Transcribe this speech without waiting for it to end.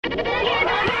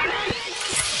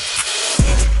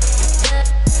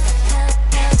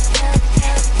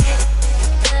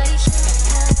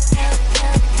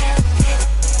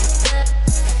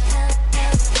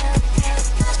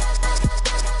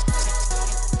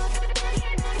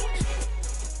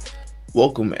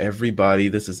Welcome, everybody.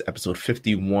 This is episode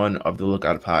 51 of the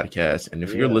Lookout Podcast. And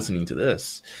if you're listening to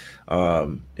this,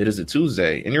 it is a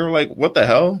Tuesday. And you're like, what the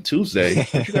hell? Tuesday?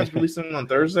 Aren't you guys releasing on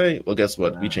Thursday? Well, guess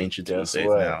what? We changed it to Tuesdays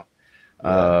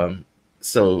now.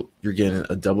 So you're getting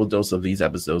a double dose of these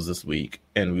episodes this week.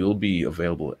 And we will be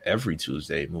available every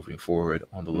Tuesday moving forward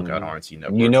on the Lookout RNC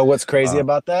Network. You know what's crazy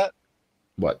about that?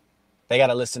 What? They got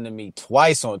to listen to me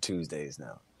twice on Tuesdays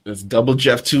now. It's Double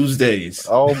Jeff Tuesdays.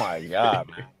 Oh, my God,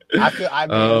 man.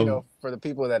 For the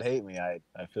people that hate me, I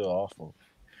feel awful.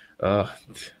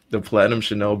 The Platinum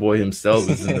Chanel boy himself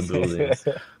is in the building.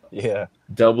 Yeah.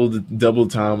 Double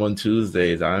time on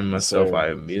Tuesdays. I am myself. I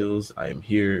am Meals. I am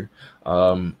here.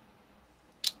 Bro,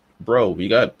 we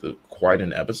got quite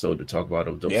an episode to talk about.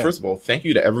 First of all, thank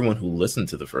you to everyone who listened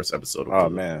to the first episode.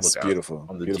 It's beautiful.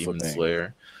 On the beautiful Demon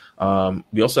Slayer.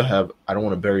 We also have, I don't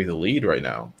want to bury the lead right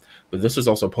now, but this is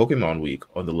also Pokemon Week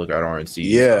on the Lookout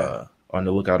RNC. On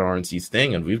the Lookout RNC's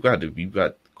thing, and we've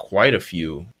got quite a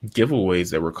few giveaways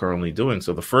that we're currently doing.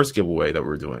 So the first giveaway that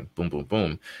we're doing, boom, boom,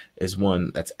 boom, is one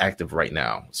that's active right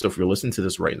now. So if you're listening to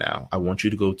this right now, I want you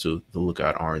to go to the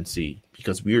Lookout RNC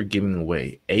because we are giving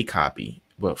away a copy.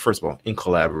 Well, first of all, in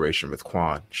collaboration with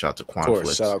Quan. Shout out to Quan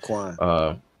Flicks. Shout out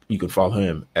Quan. You can follow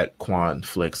him at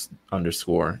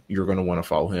QuanFlix_. You're going to want to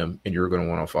follow him, and you're going to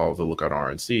want to follow the Lookout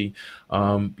RNC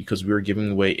because we're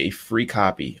giving away a free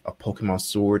copy of Pokemon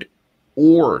Sword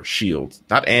or Shield,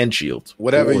 not and Shield,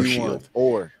 whatever you Shield. want,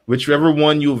 or whichever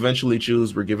one you eventually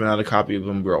choose. We're giving out a copy of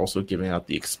them. We're also giving out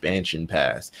the expansion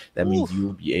pass. That means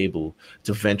you'll be able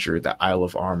to venture the Isle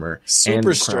of Armor and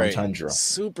the Crown Tundra.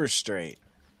 Super straight.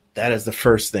 That is the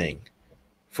first thing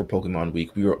for Pokemon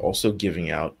Week. We are also giving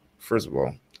out. First of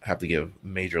all, I have to give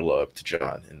major love to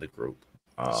John in the group.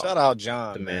 Shout out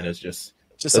John. The man is just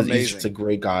amazing. He's just a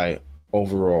great guy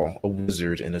overall, a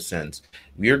wizard in a sense.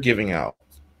 We are giving out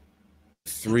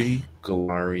 3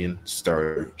 Galarian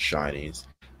starter shinies.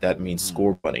 That means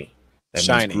Score Bunny. That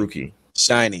shiny. means Grookey.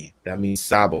 Shiny. That means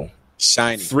Sabo.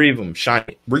 Shiny. 3 of them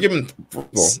shiny. We're giving.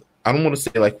 Well, I don't want to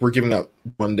say like we're giving out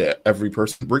one to every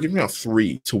person. We're giving out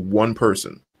 3 to one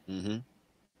person. Mm-hmm.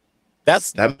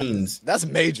 That means that's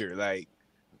major. Like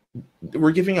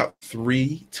we're giving out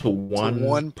 3 to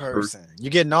one person.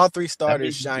 You're getting all 3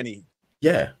 starters shiny.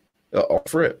 Yeah,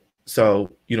 for it.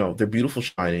 So, they're beautiful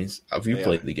shinies. If you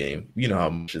played the game, you know how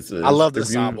much it's. I love the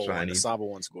Sabo one. The Sabo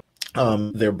one's cool.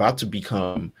 They're about to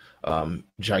become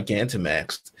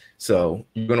Gigantamaxed. So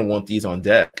you're going to want these on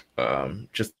deck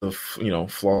just to,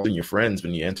 floss your friends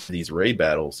when you enter these raid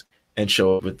battles and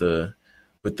show up with the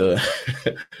Inteleon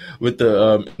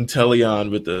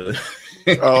with the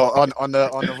on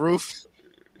the roof.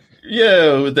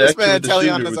 Yeah, with the this man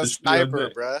Inteleon is a sniper,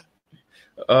 bruh.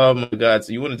 Oh my god!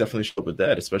 So you want to definitely show up with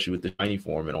that, especially with the shiny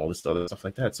form and all this other stuff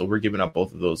like that. So we're giving out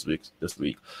both of those this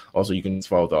week. Also, you can just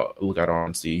follow the Lookout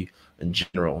RNC in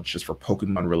general, just for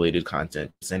Pokemon related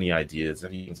content. Just any ideas,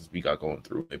 anything we got going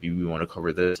through. Maybe we want to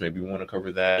cover this. Maybe we want to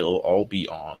cover that. It'll all be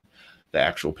on the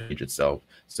actual page itself.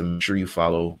 So make sure you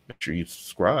follow. Make sure you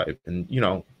subscribe, and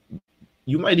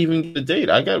you might even get a date.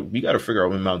 We got to figure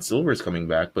out when Mount Silver is coming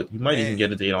back, but you might even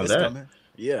get a date on that. Coming.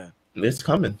 Yeah. It's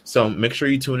coming. So make sure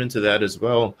you tune into that as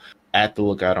well at the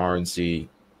Lookout RNC.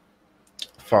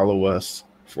 Follow us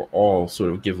for all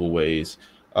sort of giveaways.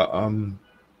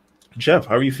 Jeff,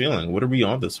 how are you feeling? What are we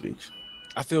on this week?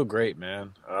 I feel great,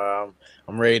 man. I'm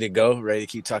ready to go. Ready to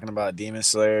keep talking about Demon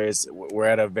Slayers. We're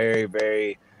at a very,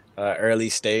 very early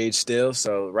stage still.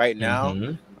 So right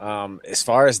now, as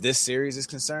far as this series is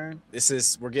concerned,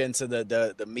 we're getting to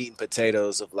the meat and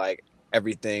potatoes of like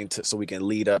everything so we can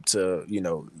lead up to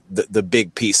the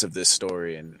big piece of this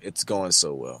story, and it's going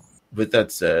so well. With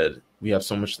that said, we have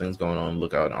so much things going on.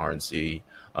 Lookout RNC.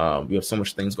 We have so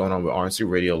much things going on with RNC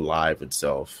Radio Live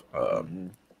itself.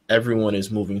 Everyone is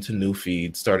moving to new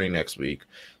feeds starting next week.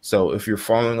 So if you're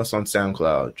following us on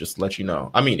SoundCloud, just let you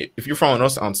know. I mean, if you're following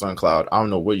us on SoundCloud, I don't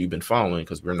know where you've been following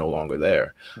because we're no longer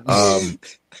there.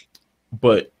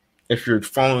 But if you're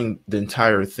following the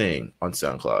entire thing on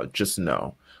SoundCloud, just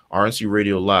know RNC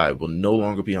Radio Live will no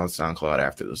longer be on SoundCloud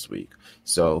after this week.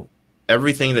 So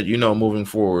everything that moving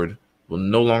forward will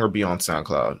no longer be on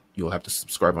SoundCloud. You'll have to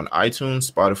subscribe on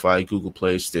iTunes, Spotify, Google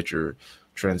Play, Stitcher,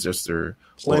 Transistor,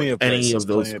 any of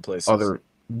those other.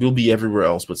 We'll be everywhere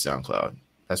else but SoundCloud.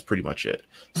 That's pretty much it.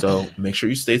 So make sure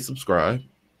you stay subscribed.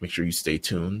 Make sure you stay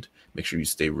tuned. Make sure you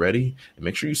stay ready. And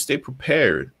make sure you stay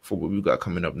prepared for what we've got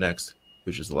coming up next,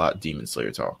 which is a lot of Demon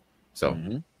Slayer talk. So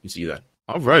you see that.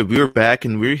 All right, we're back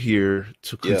and we're here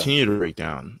to continue to break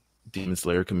down Demon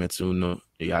Slayer Kimetsu no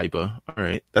Yaiba. All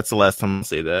right, that's the last time I'll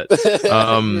say that.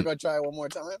 You're gonna try it one more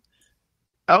time?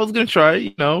 I was gonna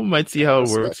try it, might see how it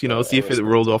works, see if it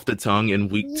rolled off the tongue in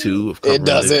week 2 of covering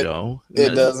the show.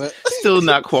 It doesn't. Still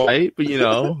not quite, but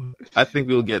I think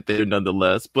we'll get there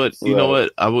nonetheless. But you know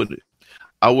what? I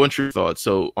want your thoughts.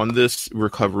 So on this, we're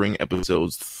covering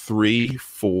episodes 3,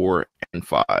 4, and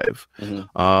 5.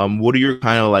 Mm-hmm. What are your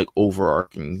kind of like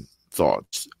overarching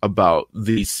thoughts about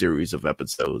these series of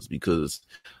episodes? Because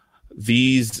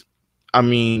these,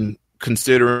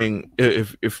 considering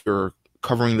if you're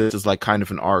covering this as like kind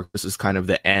of an arc, this is kind of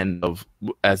the end of,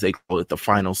 as they call it, the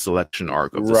final selection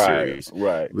arc of the series,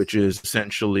 right? Which is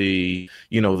essentially,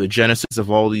 the genesis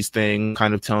of all these things,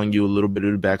 kind of telling you a little bit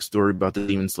of the backstory about the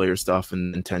Demon Slayer stuff,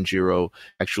 and Tanjiro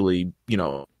actually,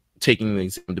 taking the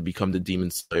exam to become the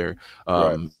Demon Slayer,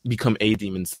 become a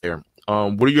Demon Slayer.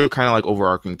 What are your kind of like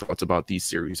overarching thoughts about these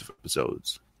series of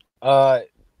episodes?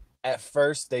 At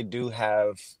first, they do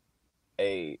have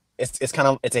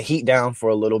it's a heat down for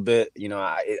a little bit.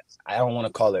 I don't want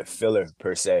to call it filler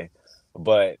per se,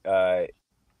 but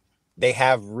they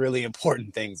have really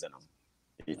important things in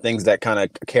them, things that kind of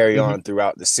carry on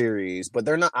throughout the series. But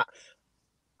they're not.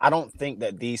 I don't think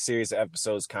that these series of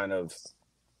episodes kind of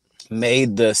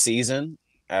made the season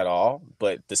at all.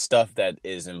 But the stuff that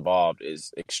is involved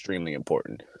is extremely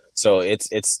important. So it's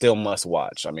still must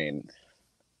watch.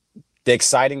 The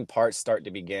exciting parts start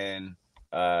to begin.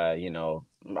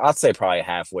 I'd say probably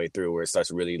halfway through where it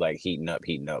starts really like heating up.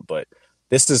 But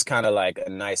this is kind of like a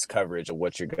nice coverage of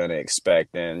what you're going to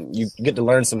expect. And you get to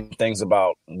learn some things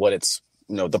about what it's,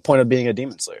 the point of being a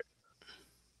Demon Slayer.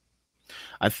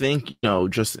 I think,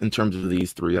 just in terms of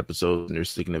these 3 episodes and their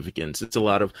significance, it's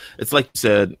like you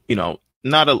said,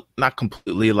 not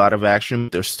completely a lot of action,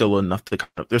 but there's still enough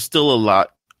there's still a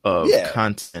lot of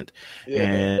content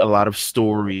and a lot of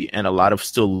story and a lot of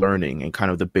still learning and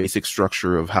kind of the basic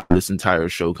structure of how this entire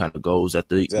show kind of goes that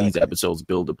these episodes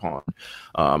build upon.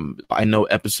 I know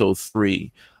episode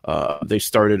 3, they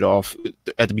started off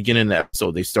at the beginning of the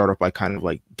episode. They start off by kind of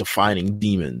like defining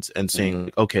demons and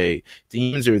saying, okay,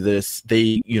 demons are this.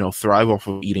 They, thrive off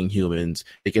of eating humans.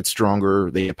 They get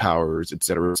stronger. They get powers, et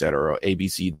cetera, A, B,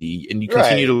 C, D. And you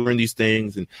continue to learn these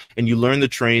things, and you learn the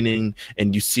training,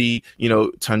 and you see,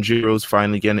 Tanjiro's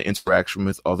finally getting an interaction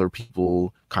with other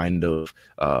people, kind of.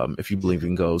 If you believe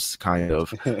in ghosts, kind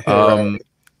of.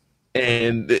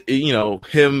 And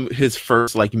his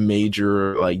first like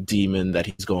major like demon that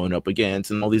he's going up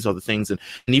against, and all these other things, and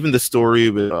even the story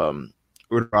with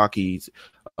Urokodaki.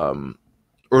 There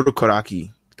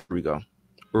we go,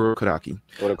 Urokodaki.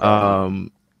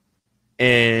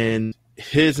 And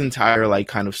his entire like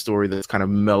kind of story that's kind of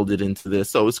melded into this.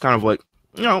 So it's kind of like,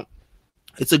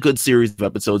 it's a good series of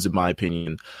episodes in my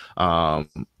opinion.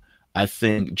 I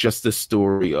think just the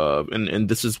story of, and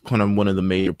this is kind of one of the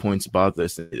major points about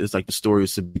this, is like the story of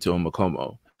Sabito and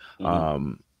Makomo.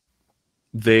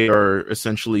 They are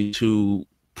essentially two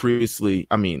previously,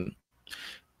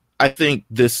 I think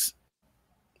this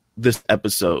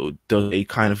episode does a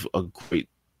kind of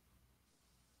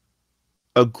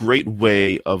a great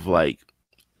way of like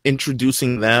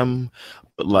introducing them,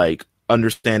 but like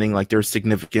understanding like their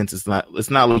significance. It's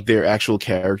not like they're actual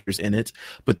characters in it,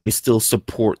 but they still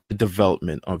support the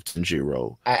development of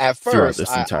Tanjiro. At first,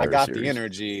 I got series. The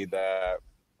energy that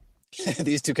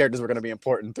these two characters were going to be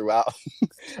important throughout.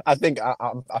 I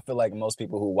feel like most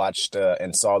people who watched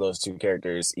and saw those two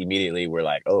characters immediately were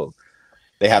like, oh,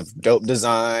 they have dope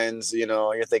designs,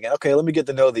 you're thinking, okay, let me get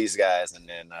to know these guys. And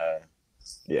then,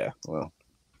 well,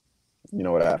 you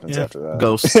know what happens after that.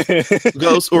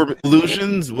 Ghosts or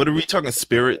illusions. What are we talking?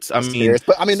 Spirits? Spirits.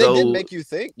 But they did make you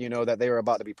think, that they were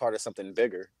about to be part of something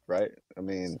bigger, right?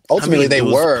 Ultimately they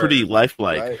were pretty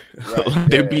lifelike. Right.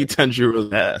 They beat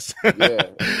Tanjiro's ass.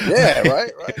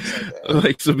 Right.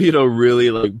 Like Sabito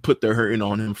really like put their hurting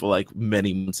on him for like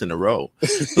many months in a row.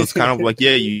 So it's kind of like,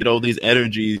 you get all these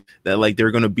energies that like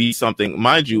they're gonna be something.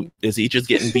 Mind you, is he just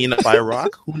getting beaten up by a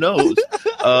rock? Who knows?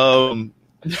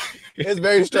 It's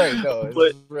very strange, though.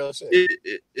 But real shit.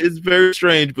 It's very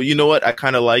strange, but you know what? I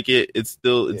kind of like it. It's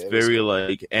very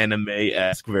like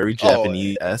anime-esque, very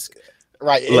Japanese-esque.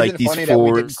 Right. Isn't like it these funny that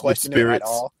we didn't question it at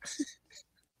all?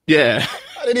 Yeah.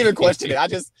 I didn't even question it. I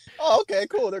just, okay,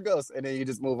 cool, they're ghosts. And then you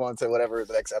just move on to whatever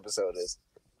the next episode is.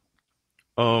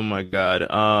 Oh my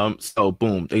god. So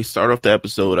boom, they start off the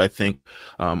episode. I think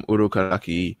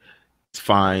Urokodaki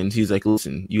finds, he's like,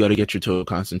 listen, you got to get your total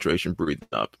concentration breathing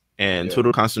up. And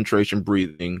total concentration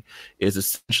breathing is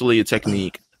essentially a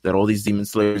technique that all these demon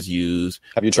slayers use.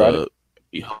 Have you tried it?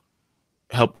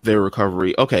 Help their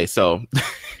recovery. Okay, so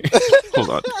hold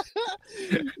on.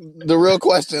 The real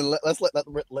question. Let's let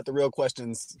the real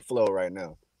questions flow right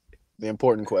now. The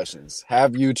important questions.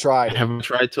 Have you tried it? Have I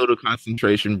tried total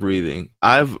concentration breathing?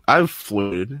 I've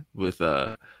flirted with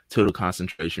total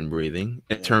concentration breathing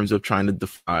in terms of trying to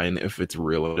define if it's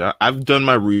real or not. I've done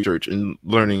my research and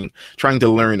trying to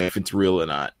learn if it's real or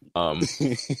not.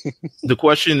 The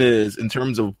question is, in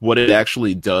terms of what it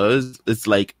actually does, it's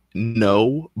like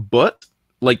no, but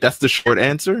like that's the short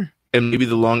answer, and maybe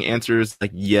the long answer is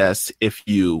like yes if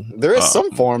you. There is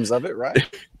some forms of it, right?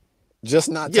 Just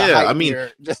not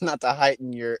to just not to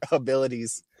heighten your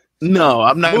abilities. No,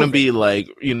 I'm not going to be like,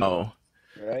 right?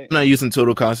 I'm not using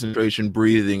total concentration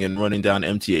breathing and running down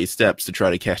MTA steps to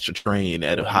try to catch a train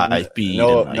at a high speed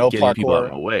and getting parkour, people out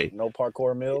of my way. No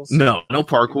parkour mills? No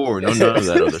parkour, none of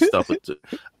that other stuff.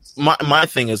 My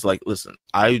thing is like, listen,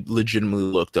 I legitimately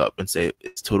looked up and say,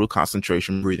 is total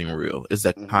concentration breathing real? Is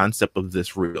that concept of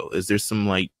this real? Is there some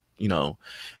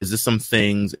is there some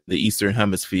things in the Eastern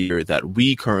Hemisphere that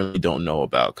we currently don't know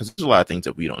about? Because there's a lot of things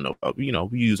that we don't know about. We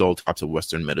use all types of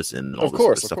Western medicine and all this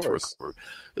other stuff to recover.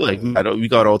 Like we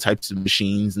got all types of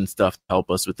machines and stuff to help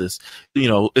us with this.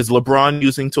 Is LeBron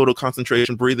using total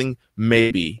concentration breathing?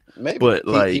 Maybe. But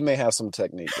he may have some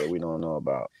technique that we don't know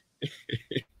about.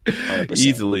 100%.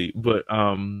 Easily, but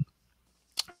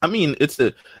I mean,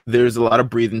 there's a lot of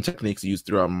breathing techniques used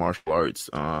throughout martial arts.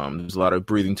 There's a lot of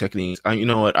breathing techniques. You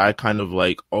know what? I kind of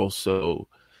like also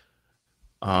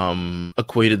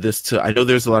equated this to. I know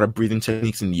there's a lot of breathing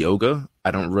techniques in yoga.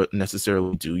 I don't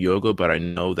necessarily do yoga, but I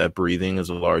know that breathing is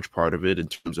a large part of it in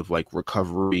terms of like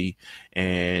recovery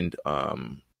and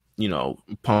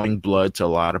pumping blood to a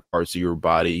lot of parts of your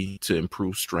body to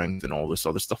improve strength and all this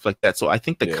other stuff like that. So I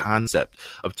think the concept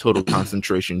of total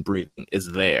concentration breathing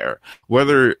is there.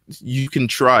 Whether you can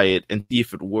try it and see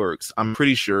if it works, I'm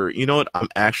pretty sure. You know what? I'm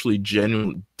actually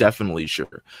definitely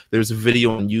sure. There's a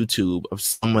video on YouTube of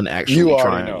someone actually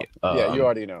trying it. You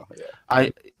already know. Yeah.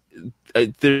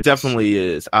 There definitely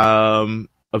is.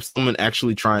 Of someone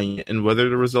actually trying it, and whether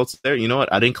the results are there. You know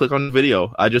what? I didn't click on the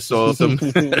video. I just saw some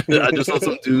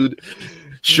dude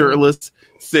shirtless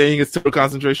saying it's total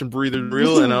concentration breathing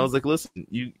real, and I was like, listen,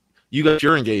 you got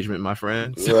your engagement, my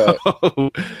friend. So,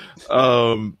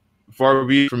 far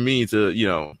be it from me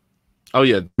to oh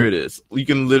yeah, there it is. You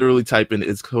can literally type in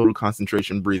 "it's total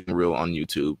concentration breathing real" on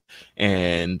YouTube,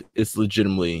 and it's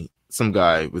legitimately some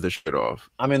guy with a shirt off.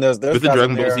 I mean, there's with a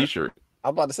Dragon Ball Z shirt.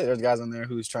 I'm about to say there's guys on there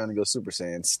who's trying to go Super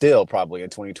Saiyan still probably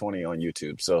in 2020 on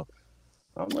YouTube. So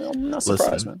I'm not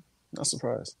surprised, man. Not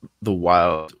surprised. The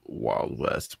wild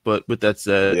west. But with that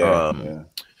said,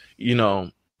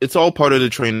 it's all part of the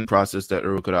training process that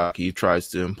Urokodaki tries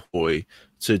to employ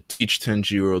to teach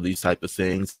Tenjiro these type of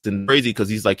things. And crazy because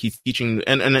he's teaching,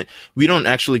 and we don't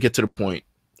actually get to the point.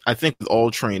 I think with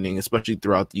all training, especially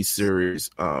throughout these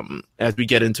series, as we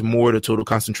get into more of the total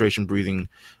concentration breathing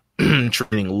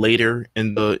training later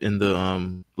in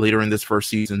this first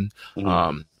season.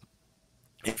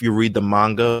 If you read the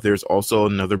manga, there's also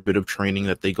another bit of training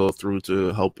that they go through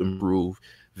to help improve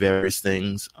various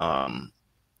things. But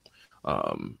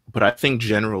I think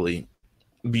generally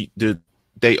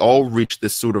they all reach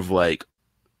this sort of like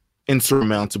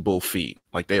insurmountable feat.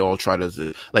 Like they all try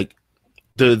to like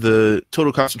the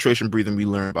total concentration breathing we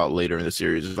learn about later in the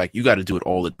series is like you got to do it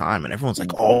all the time, and everyone's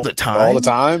like all the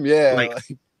time, yeah. Like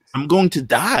I'm going to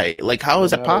die. Like, how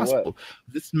is that possible?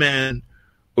 This man,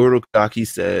 Urokodaki,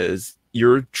 says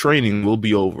your training will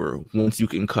be over once you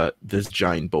can cut this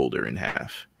giant boulder in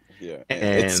half. Yeah,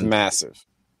 and it's massive.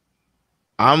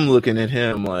 I'm looking at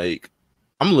him like,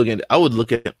 I wish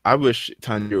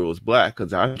Tanjiro was black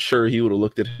because I'm sure he would have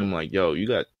looked at him like, yo, you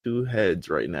got two heads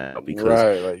right now.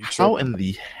 Because how in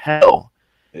the hell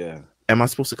am I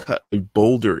supposed to cut a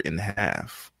boulder in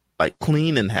half? Like,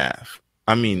 clean in half?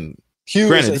 I mean...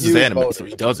 Granted, this is anime, so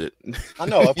he does it. I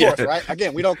know, of course, right?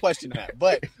 Again, we don't question that,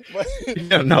 but but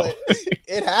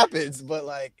it happens. But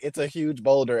like, it's a huge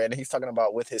boulder, and he's talking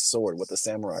about with his sword, with the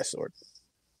samurai sword.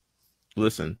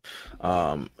 Listen,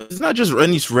 it's not just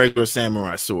any regular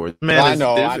samurai sword, man. I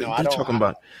know. They're talking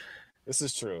about. This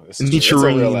is true. It's a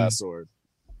real ass sword.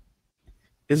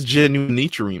 It's genuine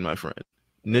Nichirin, my friend.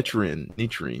 Nichirin,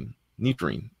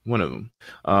 one of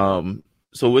them.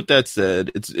 So with that said,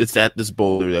 it's at this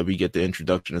boulder that we get the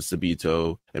introduction of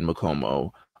Sabito and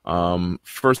Makomo.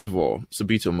 First of all,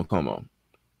 Sabito and Makomo.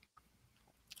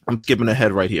 I'm skipping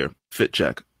ahead right here. Fit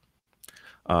check.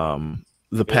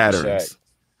 The patterns.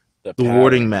 The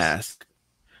warding mask.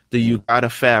 The Yukata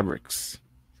fabrics.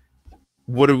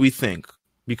 What do we think?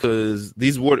 Because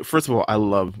these first of all, I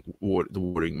love the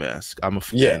warding mask. I'm a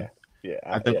fan. Yeah.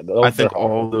 I think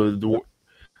all the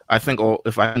I think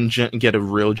if I can get a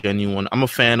real genuine, I'm a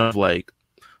fan of like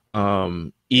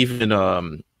even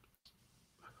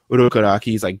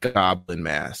Urokaraki's like goblin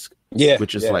mask. Yeah,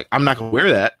 which is like I'm not gonna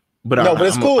wear that, but but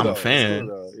it's cool. I'm though. a fan.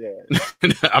 Cool, yeah,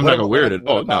 I'm not gonna wear it at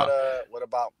all. What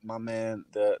about my man,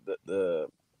 the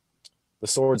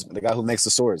swords, the guy who makes the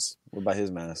swords? What about his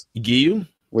mask? Giyu?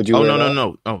 Would you? Oh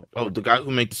no. Oh, the guy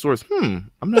who makes the swords. I'm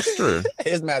not sure.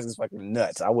 His mask is fucking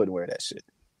nuts. I wouldn't wear that shit.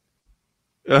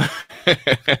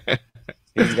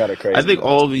 He's got a crazy. I think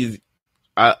all of these.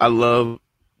 I love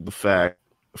the fact.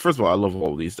 First of all, I love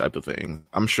all of these type of things.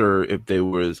 I'm sure if there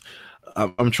was.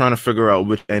 I'm trying to figure out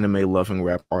which anime loving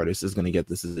rap artist is going to get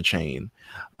this as a chain.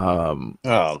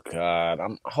 Oh God,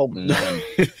 I'm hoping none.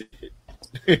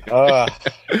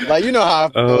 Like you know how I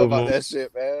feel about that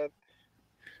shit, man.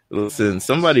 Listen,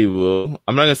 somebody will.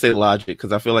 I'm not gonna say Logic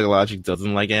because I feel like Logic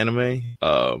doesn't like anime.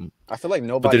 I feel like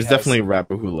nobody. But there's definitely a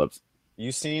rapper who loves it.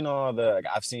 You've seen all the. Like,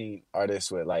 I've seen artists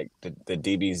with like the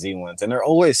DBZ ones, and they're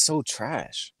always so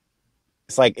trash.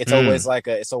 It's like it's always like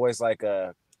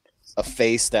a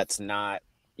face that's not,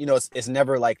 it's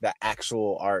never like the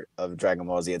actual art of Dragon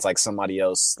Ball Z. It's like somebody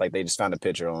else, like they just found a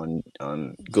picture on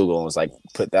Google and was like,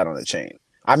 put that on a chain.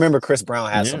 I remember Chris Brown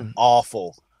had some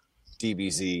awful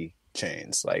DBZ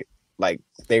chains. Like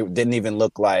they didn't even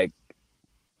look like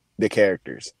the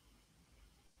characters.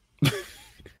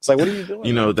 It's like, what are you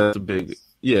doing? That's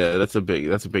a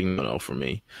big no for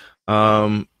me.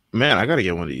 Man, I gotta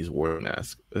get one of these war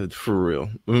masks for real.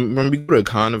 When we go to a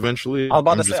con eventually, I'm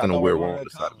just gonna wear one on the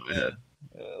side of my head.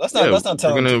 Let's not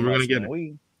tell them we're gonna get it.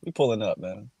 We pulling up,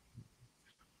 man.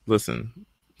 Listen,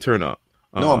 turn up.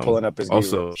 No, I'm pulling up.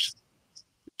 Also,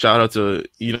 shout out to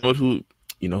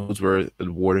who's wearing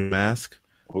a warden mask.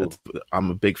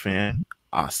 I'm a big fan.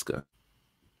 Asuka.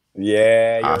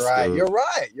 Yeah, you're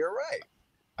right.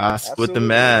 Asuka with the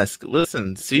mask.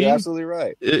 Listen, see, you're absolutely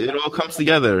right. It all comes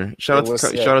together. Shout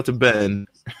out to Ben.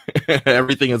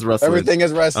 Everything is wrestling.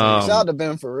 Shout out to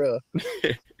Ben for real.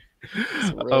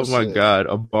 Oh my God,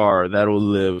 a bar that will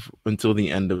live until the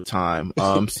end of time.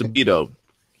 Sabito.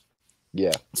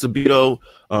 Yeah. Sabito,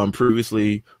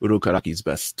 previously Urokaraki's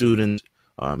best student,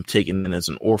 taken in as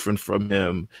an orphan from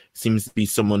him, seems to be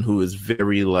someone who is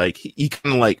very like he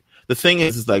kind of like. The thing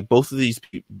is like both of these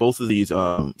Sabito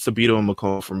and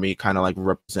Makomo for me kind of like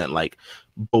represent like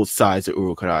both sides of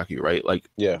Urokaraki, right? Like,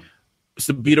 yeah,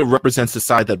 Sabito represents the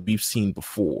side that we've seen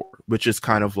before, which is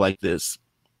kind of like this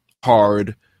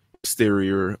hard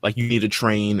exterior, like you need to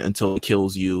train until it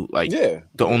kills you. Like,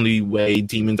 the only way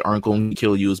demons aren't going to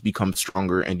kill you is become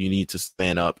stronger, and you need to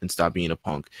stand up and stop being a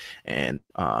punk and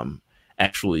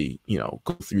actually, go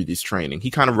through this training.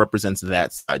 He kind of represents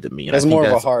that side to me. And that's more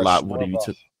of a harsh,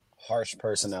 harsh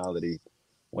personality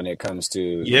when it comes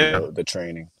to the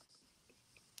training.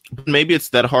 But maybe it's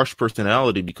that harsh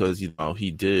personality because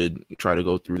he did try to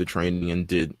go through the training and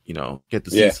did get the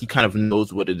seats. He kind of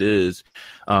knows what it is.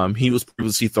 He was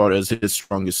previously thought as his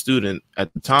strongest student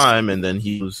at the time, and then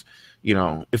he was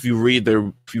if you read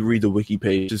the wiki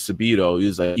page to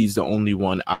Sabito, he's the only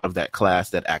one out of that class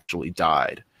that actually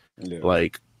died.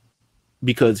 Like,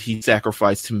 because he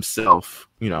sacrificed himself,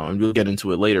 and we'll get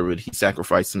into it later, but he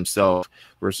sacrificed himself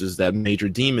versus that major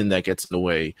demon that gets in the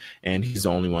way, and he's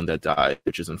the only one that died,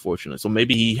 which is unfortunate. So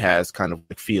maybe he has kind of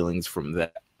like feelings from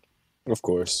that. Of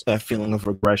course. That feeling of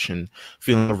regression,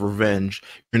 feeling of revenge.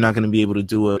 You're not going to be able to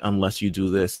do it unless you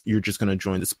do this. You're just going to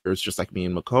join the spirits just like me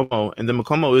and Makomo. And then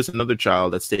Makomo is another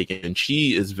child that's taken, and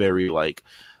she is very like...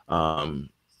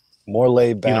 more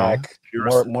laid back,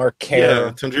 more care.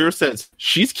 Yeah, Tanjiro says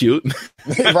she's cute.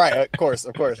 Right, of course,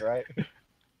 right?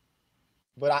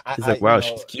 But he's like, wow,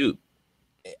 she's cute.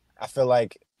 I feel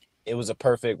like it was a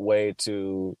perfect way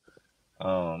to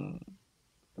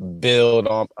build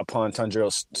upon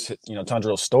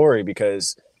Tanjiro's story,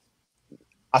 because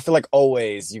I feel like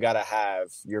always you got to have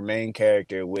your main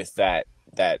character with that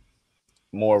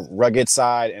more rugged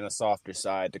side and a softer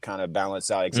side to kind of balance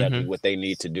out exactly what they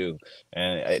need to do.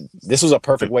 And this was a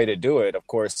perfect way to do it, of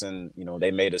course. And,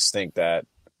 they made us think that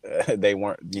they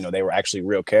weren't, they were actually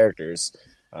real characters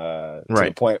to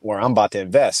the point where I'm about to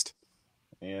invest,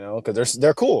 because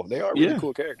they're cool. They are really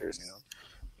cool characters,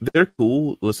 They're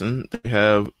cool. Listen, they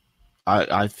have,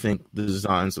 I think the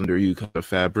designs under Yukata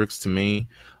Fabrics to me,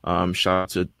 shout out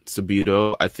to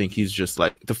Sabito. I think he's just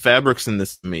like the fabrics in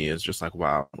this to me is just like,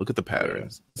 wow, look at the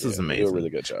patterns. This is amazing. Did a really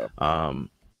good job. I'm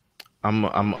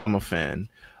a fan.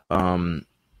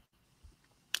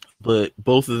 But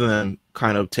both of them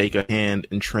kind of take a hand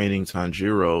in training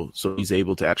Tanjiro, so he's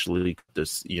able to actually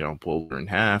this, pull her in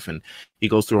half, and he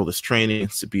goes through all this training.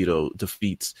 Sabito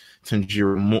defeats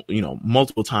Tanjiro,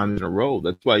 multiple times in a row.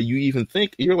 That's why you even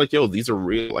think you're like, yo, these are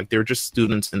real, like they're just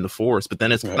students in the forest. But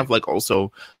then it's kind of like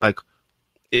also like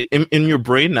in your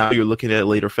brain now, you're looking at it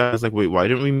later fast. Like, wait, why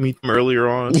didn't we meet them earlier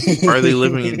on? Why are they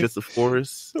living in just the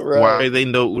forest? Right. Why they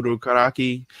know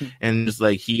Urukaraki? And just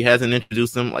like he hasn't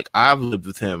introduced them. Like I've lived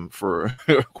with him for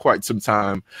quite some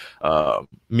time.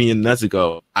 Me and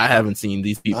Nezuko, I haven't seen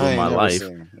these people in my life.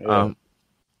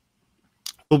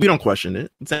 Well, we don't question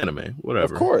it. It's anime,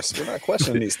 whatever. Of course, we're not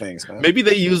questioning these things, man. Maybe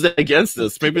they use that against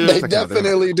us. Maybe they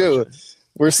definitely do.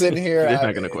 We're sitting here. They're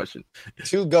not going to question.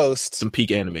 Two ghosts. Some peak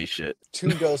anime shit.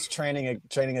 Two ghosts training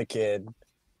a kid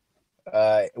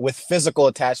with physical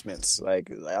attachments. Like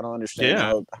I don't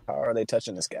understand how are they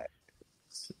touching this guy?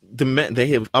 He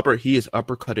has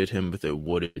uppercutted him with a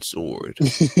wooden sword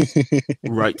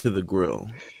right to the grill.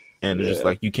 And it's just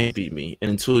like, you can't beat me.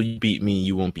 And until you beat me,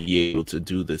 you won't be able to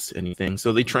do this anything.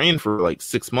 So they train for like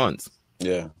 6 months.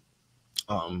 Yeah.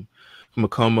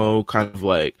 Makomo kind of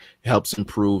like helps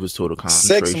improve his total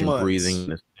concentration,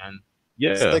 breathing. And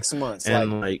 6 months.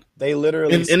 And like they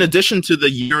literally in addition to the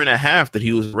year and a half that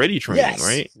he was already training,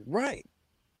 right? Right.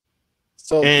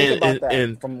 So think about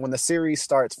that. From when the series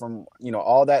starts, from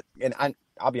all that, and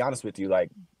I'll be honest with you,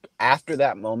 like after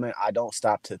that moment, I don't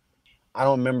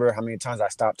remember how many times I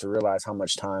stopped to realize how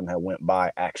much time had went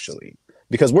by actually,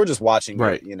 because we're just watching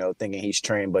it, thinking he's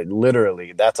trained, but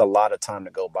literally that's a lot of time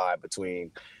to go by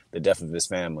between the death of his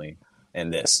family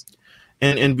and this.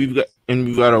 And we've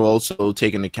got to also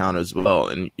take into account as well,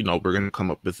 and we're gonna come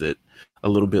up with it a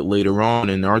little bit later on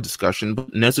in our discussion.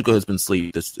 But Nezuko has been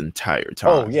asleep this entire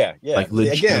time. Oh yeah, like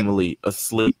legitimately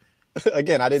asleep.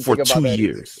 Again, I didn't for think about 2 that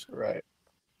years. Either. Right.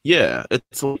 Yeah,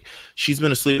 it's like she's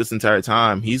been asleep this entire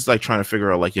time. He's like trying to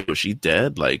figure out, like, is she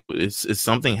dead? Like, is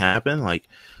something happened? Like,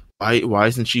 why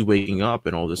isn't she waking up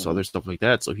and all this other stuff like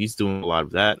that? So he's doing a lot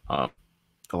of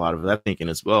that thinking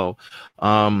as well.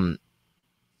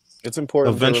 It's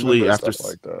important. Eventually, after stuff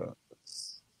like that.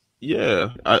 Yeah,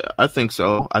 I think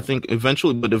so. I think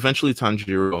eventually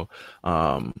Tanjiro,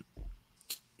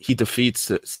 he defeats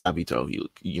Sabito.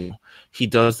 He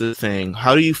does the thing.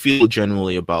 How do you feel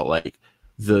generally about like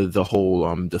the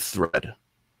whole the thread,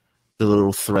 the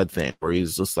little thread thing, where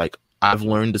he's just like, I've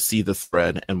learned to see the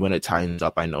thread, and when it tightens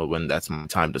up, I know when that's my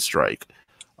time to strike.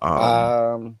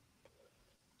 I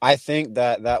think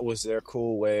that was their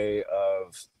cool way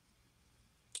of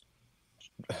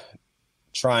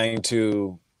trying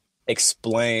to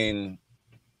explain,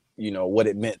 what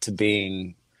it meant to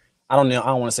being, I don't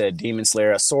want to say a demon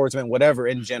slayer, a swordsman, whatever,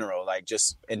 in general, like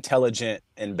just intelligent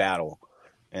in battle.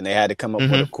 And they had to come up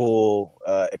with a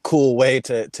cool way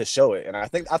to show it. And I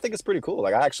think it's pretty cool.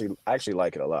 Like I actually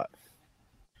like it a lot.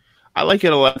 I like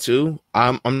it a lot too.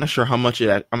 I'm not sure how much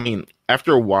I mean,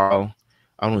 after a while,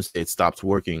 I don't want to say it stopped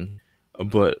working,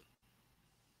 but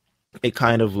it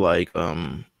kind of like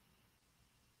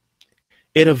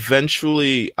it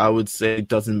eventually, I would say,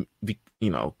 doesn't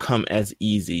come as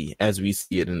easy as we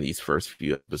see it in these first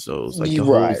few episodes. Like the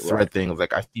whole thread thing,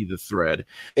 like I see the thread.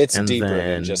 It's deeper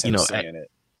than just him saying it.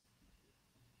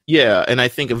 Yeah, and I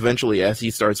think eventually, as he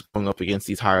starts going up against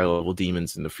these higher level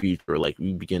demons in the future, like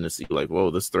we begin to see, like, whoa,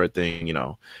 this thread thing,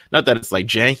 not that it's like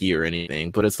janky or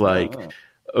anything, but it's like,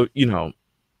 you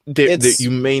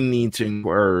may need to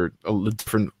inquire a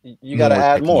different. You got to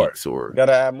add more. You got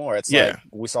to add more. It's like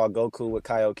we saw Goku with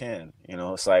Kaioken.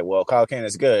 It's like, well, Kaioken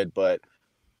is good, but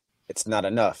it's not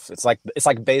enough. It's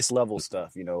like base level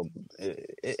stuff.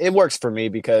 It works for me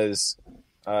because.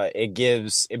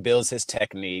 It builds his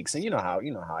techniques, and how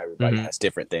everybody has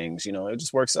different things. It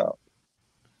just works out.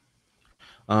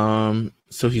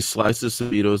 So he slices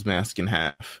Sabito's mask in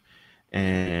half,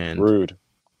 and rude.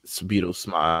 Sabito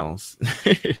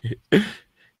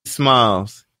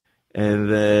smiles,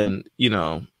 and then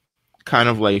kind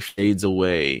of like fades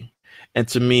away. And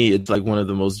to me, it's like one of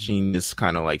the most genius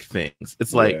kind of like things.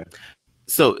 It's like,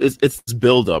 so it's this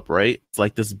build up, right? It's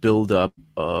like this build up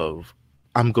of.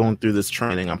 I'm going through this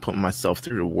training. I'm putting myself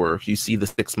through the work. You see the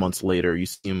 6 months later, you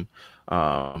see him,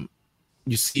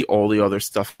 you see all the other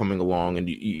stuff coming along, and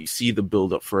you see the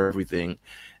build up for everything.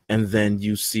 And then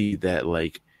you see that,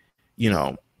 like,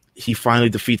 he finally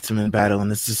defeats him in battle,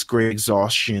 and it's this great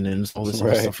exhaustion and all this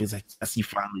other stuff. He's like, yes, he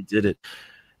finally did it.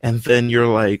 And then you're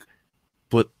like,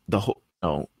 but the whole,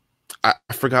 I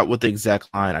forgot what the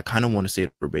exact line. I kind of want to say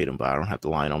it verbatim, but I don't have the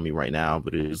line on me right now.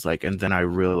 But it was like, and then I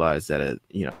realized that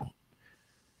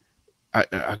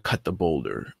I cut the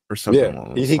boulder or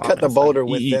something. Yeah, he cut the boulder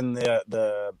within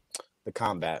the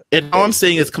combat. And all I'm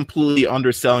saying is completely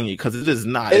underselling it, because it is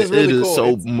not. It is cool.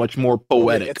 So much more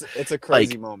poetic. It's a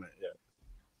crazy moment.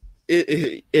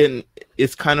 Yeah. And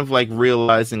it's kind of like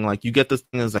realizing, like, you get this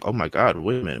thing that's like, oh my god,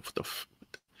 wait a minute,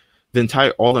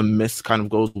 all the mist kind of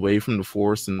goes away from the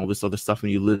forest and all this other stuff,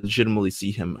 and you legitimately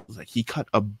see him like he cut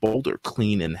a boulder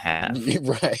clean in half.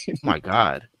 Right. My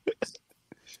God.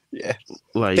 Yeah.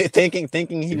 Like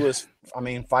thinking he was,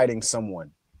 fighting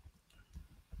someone.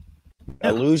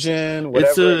 Illusion,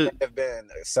 whatever it may have been,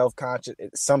 self-conscious,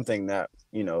 it's something that,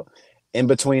 in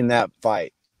between that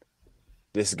fight,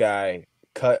 this guy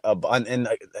cut and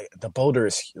the boulder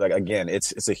is like, again,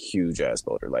 it's a huge ass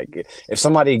boulder. Like if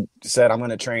somebody said, I'm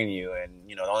going to train you, and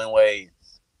the only way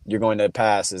you're going to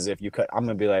pass is if you cut, I'm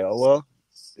going to be like, oh, well,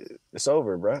 it's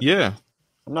over, bro. Yeah.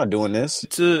 I'm not doing this.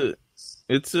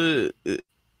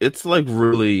 It's like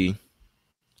really,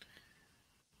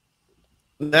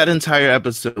 that entire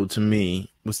episode to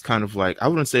me was kind of like, I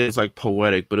wouldn't say it's like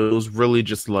poetic, but it was really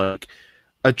just like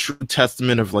a true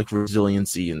testament of like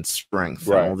resiliency and strength,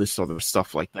 right, and all this other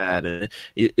stuff like that. And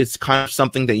it's kind of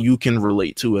something that you can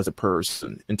relate to as a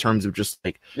person in terms of just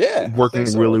like working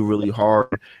really, really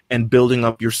hard and building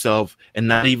up yourself and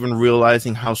not even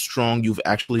realizing how strong you've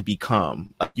actually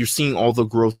become. Like, you're seeing all the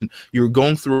growth, you're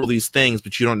going through all these things,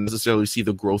 but you don't necessarily see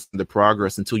the growth and the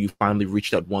progress until you finally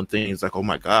reach that one thing. It's like, oh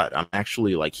my God, I'm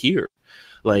actually like here.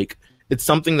 Like, it's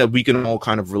something that we can all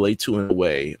kind of relate to in a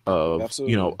way of,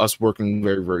 Absolutely, us working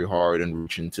very, very hard and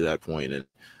reaching to that point and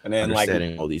then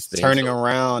understanding all these things. Turning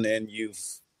around and you've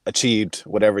achieved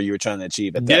whatever you were trying to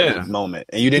achieve at that moment.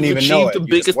 And you didn't even know it. The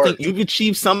biggest thing. You've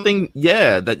achieved something,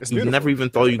 that you never even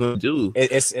thought you were going to do.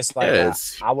 It's like,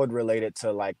 I would relate it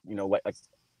to like, like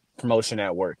promotion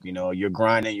at work. You're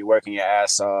grinding, you're working your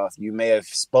ass off. You may have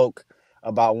spoke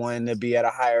about wanting to be at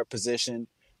a higher position,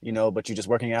 but you're just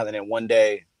working out, and then one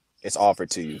day it's offered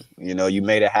to you. You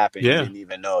made it happen. You didn't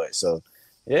even know it. So,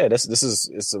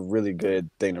 it's a really good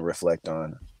thing to reflect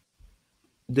on.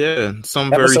 Yeah, some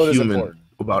very human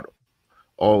about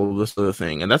all of this other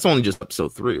thing, and that's only just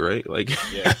episode 3, right? Like,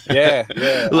 yeah.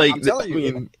 Like, I'm telling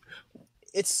you,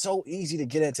 it's so easy to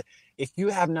get into. If you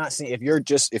have not seen, if you're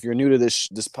new to this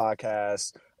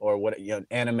podcast or what,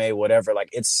 anime, whatever, like,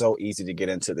 it's so easy to get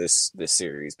into this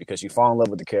series because you fall in love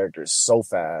with the characters so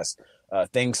fast.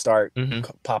 Things start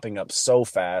popping up so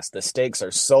fast. The stakes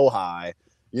are so high.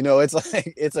 It's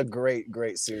like, it's a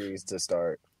great series to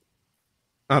start.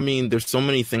 There's so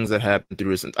many things that happen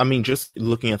through this. Just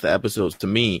looking at the episodes, to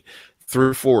me,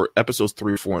 episodes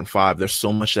 3, 4, and 5, there's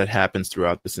so much that happens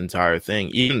throughout this entire thing,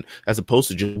 even as opposed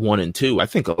to just 1 and 2. I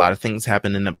think a lot of things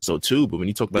happen in episode 2, but when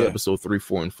you talk about episode 3,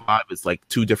 4, and 5, it's like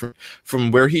 2 different,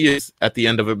 from where he is at the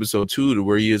end of episode 2 to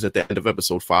where he is at the end of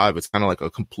episode 5. It's kind of like a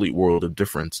complete world of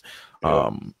difference.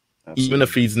 Even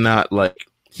if he's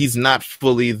not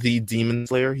fully the demon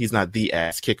slayer, he's not the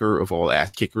ass kicker of all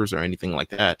ass kickers or anything like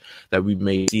that we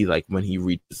may see like when we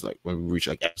reach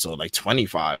episode like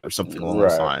 25 or something along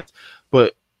those lines.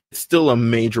 But it's still a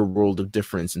major world of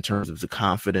difference in terms of the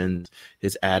confidence,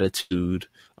 his attitude,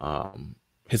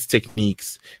 his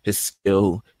techniques, his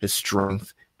skill, his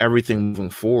strength, everything moving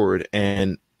forward.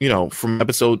 And from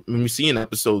when we see in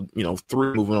episode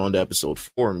 3 moving on to episode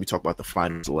 4, and we talk about the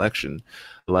final selection,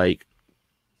 like,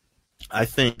 I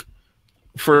think,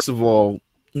 first of all,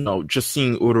 just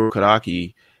seeing Uro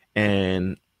Karaki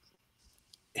and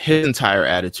his entire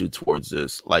attitude towards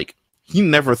this, like, he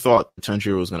never thought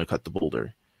Tanjiro was going to cut the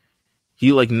boulder.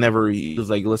 He was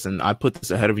like, listen, I put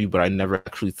this ahead of you, but I never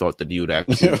actually thought that you would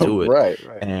actually do it. Right.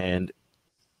 And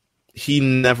he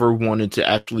never wanted to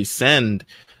actually send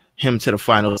him to the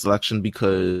final selection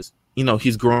because,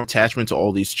 he's grown attachment to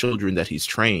all these children that he's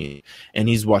trained, and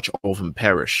he's watched all of them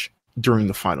perish during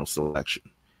the final selection.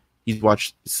 He's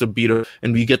watched Sabito,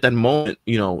 and we get that moment,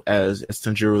 as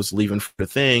Tanjiro's leaving for the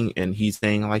thing, and he's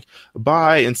saying like,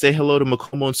 bye, and say hello to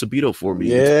Makomo and Sabito for me.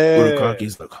 Yeah.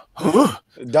 Urakaki's like, huh?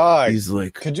 Dog. He's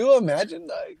like, could you imagine?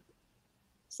 Like,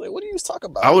 it's like, what are you talking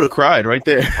about? I would have cried right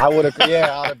there. I would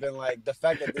have been like, the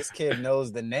fact that this kid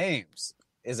knows the names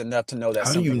is enough to know that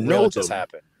something real just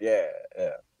happened. Yeah.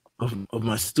 Of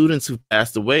my students who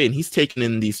passed away, and he's taken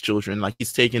in these children, like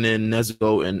he's taken in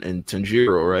Nezuko and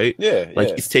Tanjiro, right?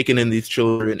 He's taken in these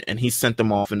children and he sent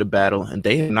them off into battle, and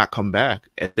they have not come back,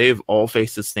 and they've all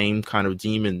faced the same kind of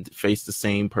demon, faced the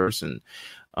same person.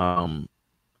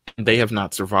 They have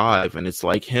not survived, and it's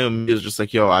like him is just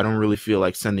like, yo, I don't really feel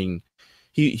like sending.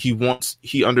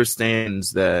 He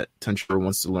understands that Tanjiro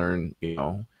wants to learn,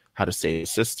 how to save his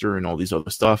sister and all these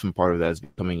other stuff, and part of that is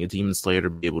becoming a demon slayer to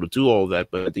be able to do all that.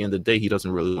 But at the end of the day, he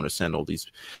doesn't really want to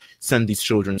send these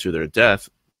children to their death.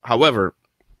 However,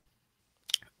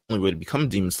 the only way to become a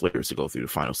demon slayer is to go through the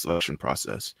final selection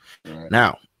process. Right.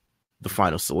 Now, the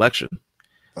final selection.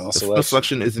 Final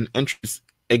selection is an entrance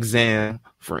exam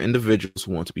for individuals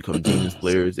who want to become demon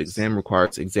slayers. The exam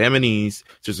requires examinees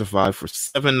to survive for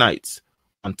 7 nights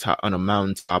on a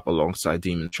mountaintop alongside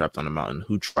demons trapped on a mountain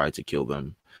who try to kill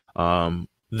them.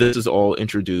 This is all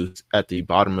introduced at the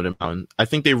bottom of the mountain. I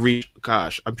think they reach.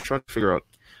 Gosh, I'm trying to figure out.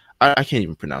 I can't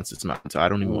even pronounce this mountain, so I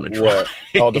don't even want to try. What?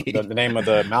 Oh, the name of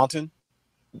the mountain?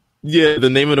 Yeah, the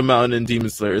name of the mountain in Demon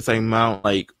Slayer. It's like Mount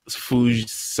like Fuji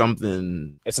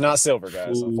something. It's not silver,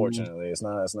 guys. Unfortunately, it's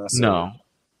not silver.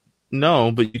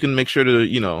 No, but you can make sure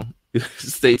to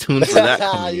stay tuned for that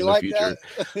coming in the future.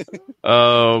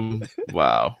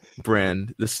 Wow,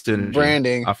 brand the synergy.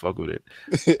 Branding. I fuck with it.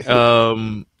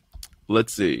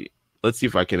 Let's see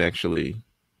if I can actually.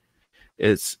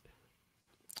 It's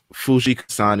Fuji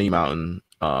Kasane Mountain,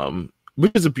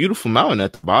 which is a beautiful mountain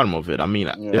at the bottom of it. I mean,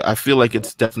 I feel like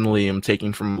it's definitely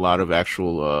taken from a lot of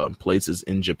actual places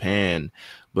in Japan,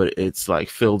 but it's like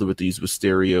filled with these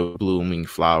wisteria blooming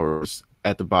flowers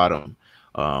at the bottom,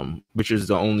 which is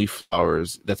the only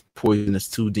flowers that's poisonous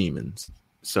to demons.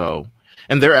 So,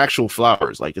 and they're actual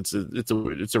flowers. Like it's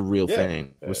a real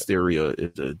thing. Wisteria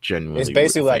is a genuinely. It's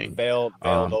basically like thing. veiled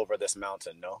over this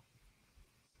mountain. No.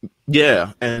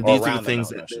 Yeah, and these are the things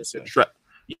that trap.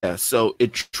 Yeah, so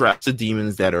it traps the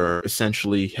demons that are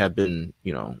essentially have been,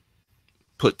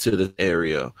 put to the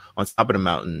area on top of the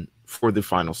mountain for the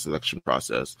final selection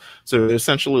process. So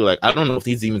essentially, like, I don't know if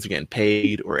these demons are getting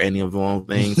paid or any of those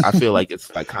things. I feel like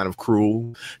it's like kind of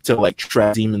cruel to like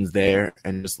trap demons there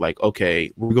and just like,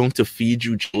 okay, we're going to feed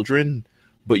you children,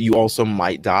 but you also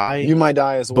might die. You might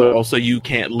die as well. But also you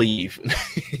can't leave.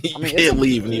 You can't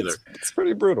leave neither. It's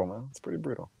pretty brutal, man. It's pretty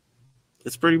brutal.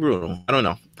 It's pretty brutal. I don't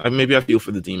know. Maybe I feel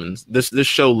for the demons. This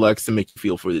show likes to make you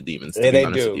feel for the demons. Yeah,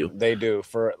 they do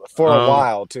for a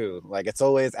while too. Like it's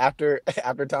always after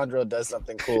Tanjiro does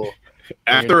something cool.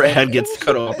 After a head gets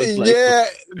cut off, it's like,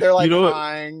 they're like,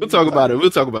 crying. We'll talk about it.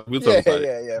 We'll talk about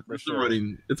it. Yeah, for sure.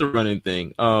 It's a running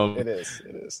thing. It is.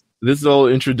 This is all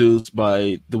introduced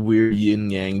by the weird yin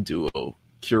yang duo,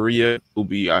 Kiriya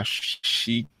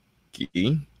Ubuyashiki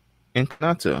and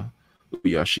Kanata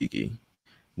Ubuyashiki.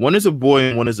 One is a boy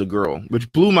and one is a girl, which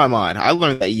blew my mind. I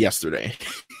learned that yesterday.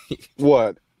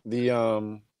 What?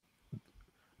 The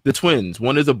twins.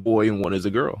 One is a boy and one is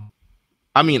a girl.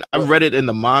 I mean, I read it in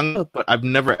the manga, but I've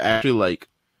never actually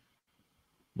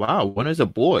wow, one is a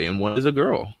boy and one is a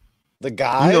girl. The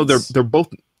guides? They're both.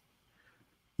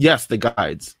 Yes, the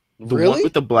guides. The one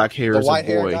with the black hair is a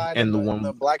boy, and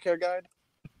the black hair guide.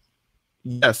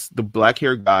 Yes, the black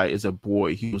hair guy is a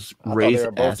boy. He was raised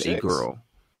as a girl.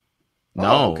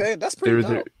 No, okay, that's pretty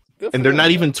dope. And they're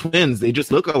not even twins; they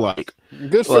just look alike.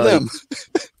 Good for them.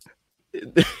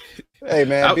 Hey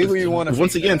man, be who you want to.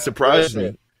 Once again, surprised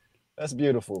me. That's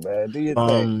beautiful, man. Do your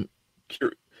thing.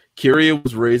 Kiriya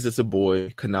was raised as a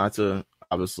boy. Kanata,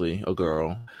 obviously, a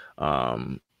girl.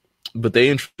 But they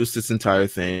introduced this entire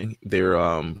thing. They're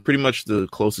pretty much the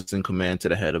closest in command to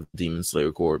the head of the Demon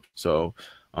Slayer Corps. So.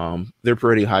 They're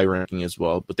pretty high ranking as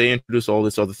well, but they introduce all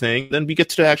this other thing. Then we get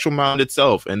to the actual mound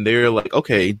itself, and they're like,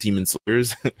 "Okay, Demon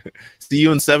Slayers, see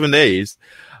you in 7 days."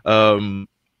 And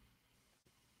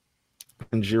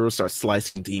Jiro starts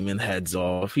slicing demon heads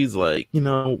off. He's like,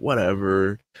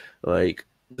 whatever. Like,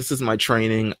 this is my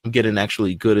training. I'm getting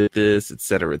actually good at this,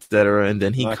 etc., etc. And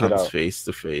then he comes face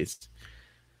to face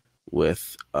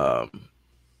with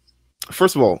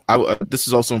First of all, this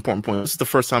is also an important point. This is the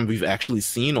first time we've actually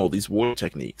seen all these water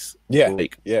techniques. Yeah,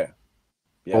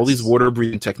 all these water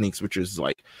breathing techniques, which is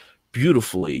like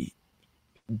beautifully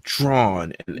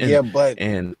drawn.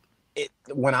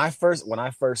 When I first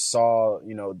saw,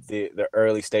 the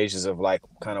early stages of like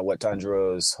kind of what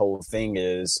Tanjiro's whole thing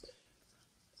is,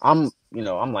 I'm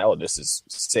like, oh, this is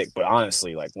sick. But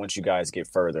honestly, like once you guys get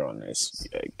further on this,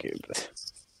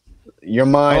 your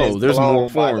mind is there's blown, more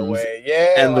forms. by the way.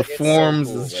 Yeah, and the forms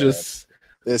so cool, is just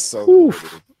it's so cool.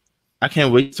 I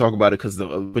can't wait to talk about it because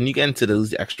when you get into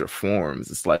those extra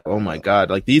forms, it's like, oh my god,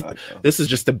 like this is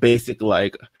just the basic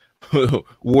like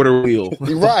water wheel,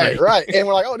 right? And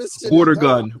we're like, oh, this shit water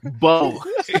gun, bubble,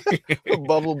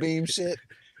 bubble beam shit.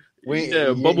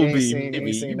 Bubble beam.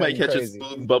 You might catch a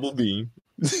smooth bubble beam.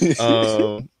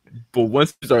 But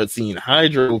once you start seeing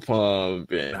hydro pump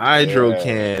and hydro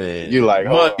cannon, you like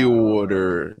muddy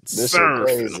water, surf,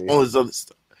 and all this other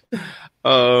stuff.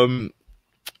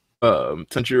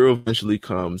 Tanjiro eventually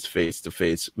comes face to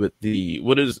face with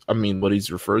what he's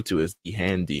referred to as the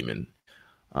hand demon.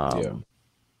 A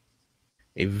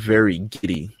very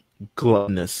giddy,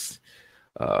 gluttonous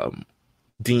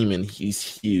demon. He's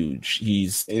huge.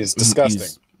 He's disgusting.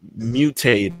 He's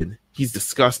mutated. He's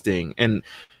disgusting. And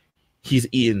he's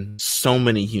eaten so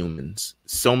many humans,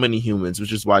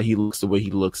 which is why he looks the way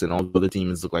he looks, and all the other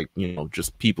demons look like,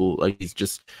 just people. Like, he's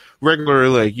just regular,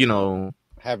 like,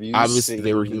 Have you obviously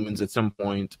they were humans at some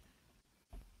point.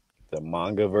 The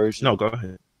manga version? No, go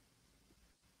ahead.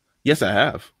 Yes, I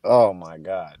have. Oh my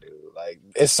god, dude! Like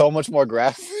it's so much more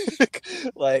graphic.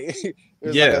 Like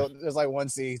there's like one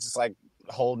scene just like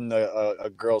holding a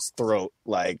girl's throat,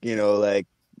 like like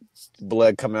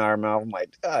blood coming out of her mouth. I'm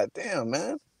like, God damn,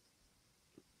 man.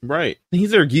 Right.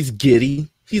 He's giddy.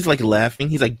 He's like laughing.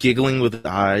 He's like giggling with his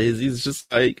eyes. He's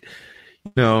just like,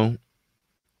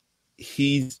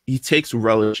 he takes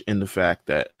relish in the fact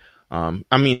that,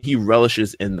 he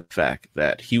relishes in the fact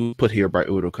that he was put here by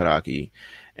Urokodaki,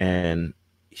 and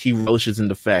he relishes in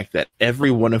the fact that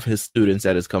every one of his students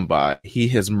that has come by, he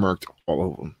has murked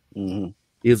all of them. Mm-hmm.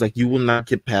 He's like, you will not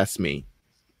get past me.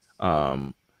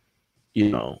 And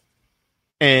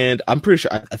I'm pretty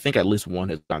sure, I think at least one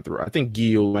has gone through. I think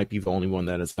Gio might be the only one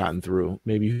that has gotten through.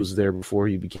 Maybe he was there before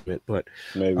he became it, but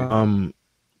maybe.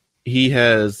 He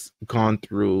has gone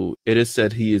through. It is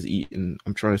said he has eaten.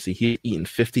 I'm trying to see. He eaten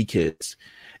 50 kids,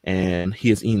 and he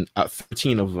has eaten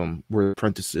 13 of them were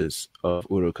apprentices of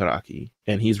Urokodaki,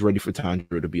 and he's ready for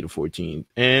Tanjiro to be the 14th.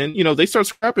 And they start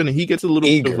scrapping, and he gets a little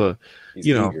bit of a,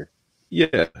 eager.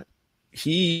 Yeah.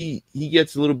 He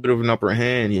gets a little bit of an upper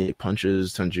hand. He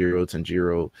punches Tanjiro.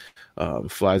 Tanjiro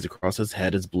flies across, his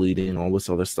head is bleeding, all this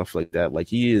other stuff like that. Like,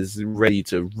 he is ready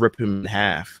to rip him in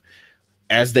half,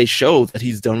 as they show that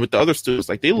he's done with the other students.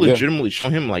 Like, they legitimately show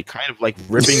him like kind of like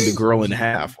ripping the girl in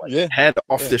half, like head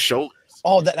off the shoulders.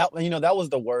 Oh, that was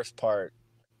the worst part,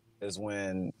 is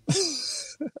when I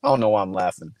don't know why I'm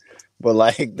laughing, but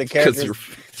like the characters.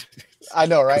 I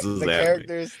know, right?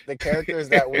 The characters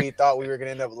that we thought we were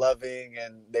gonna end up loving,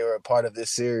 and they were a part of this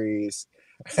series,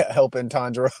 helping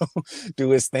Tanjiro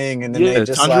do his thing, and then they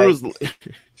just Tanjiro's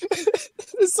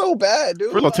it's so bad,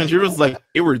 dude. First of all, Tanjiro's like,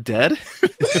 they were dead.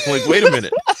 Like, wait a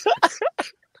minute.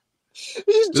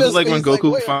 This is like when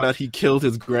Goku found out he killed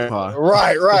his grandpa.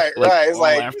 Right. It's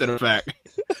like after the fact.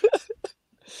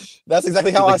 That's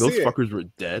exactly how I see it. Those fuckers were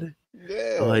dead.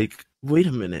 Yeah. Like, wait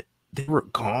a minute, they were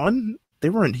gone. They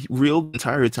weren't real the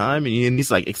entire time, and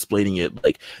he's like explaining it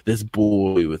like this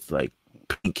boy with like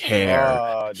pink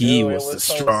hair, he was the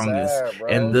strongest, so sad,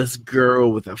 and this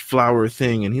girl with a flower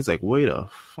thing, and he's like, wait a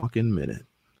fucking minute,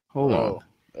 hold on,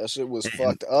 that shit was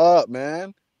fucked up,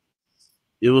 man.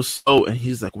 It was so, and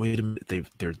he's like, wait a minute,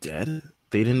 they're dead.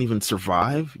 They didn't even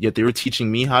survive, yet they were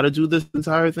teaching me how to do this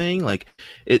entire thing. Like,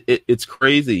 it's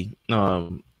crazy.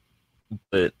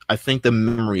 But I think the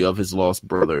memory of his lost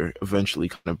brother eventually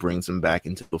kind of brings him back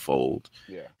into the fold.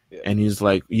 Yeah. And he's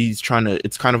trying to,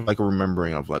 it's kind of like a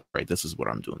remembering of like, right, this is what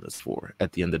I'm doing this for.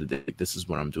 At the end of the day, this is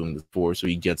what I'm doing this for. So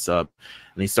he gets up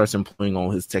and he starts employing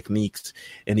all his techniques,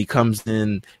 and he comes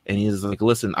in and he's like,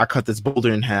 listen, I cut this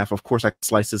boulder in half. Of course I can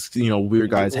slice this, weird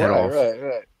guy's head off.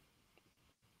 Right.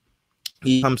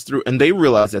 He comes through, and they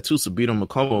realize that too. Sabito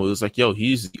Makomo is like, yo,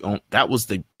 that was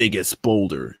the biggest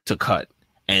boulder to cut.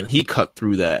 And he cut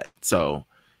through that, so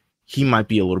he might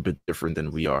be a little bit different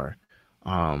than we are.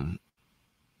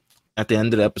 At the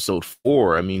end of episode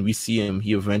 4, we see him.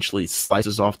 He eventually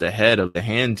slices off the head of the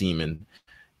hand demon,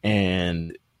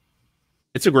 and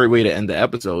it's a great way to end the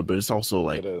episode. But it's also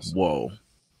like, whoa,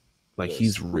 like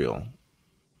he's real.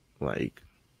 Like,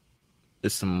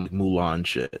 it's some Mulan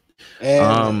shit.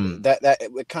 And that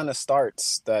it kind of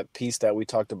starts that piece that we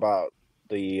talked about,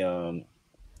 the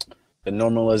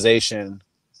normalization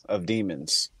of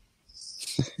demons.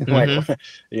 Like,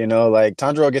 like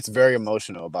Tanjiro gets very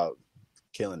emotional about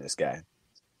killing this guy.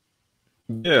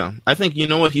 Yeah, I think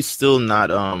he's still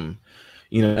not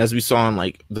as we saw in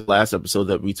like the last episode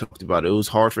that we talked about, it was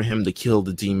hard for him to kill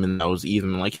the demon that was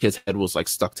even like his head was like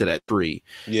stuck to that tree.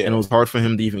 Yeah. And it was hard for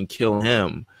him to even kill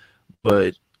him.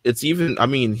 But it's even,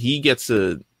 he gets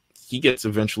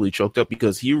eventually choked up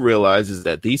because he realizes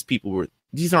that these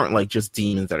aren't like just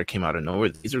demons that came out of nowhere.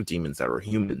 These are demons that are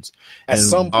humans. At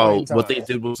some point, what they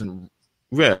did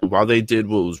while they did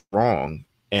what was wrong,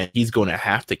 and he's going to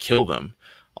have to kill them.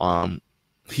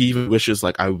 He even wishes,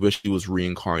 like, I wish he was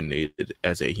reincarnated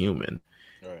as a human,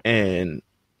 right. And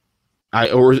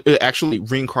or actually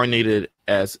reincarnated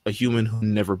as a human who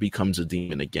never becomes a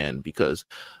demon again, because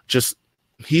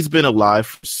he's been alive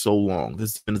for so long.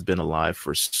 This demon has been alive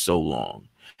for so long.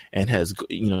 And has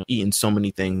eaten so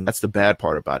many things. That's the bad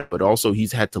part about it. But also,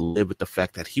 he's had to live with the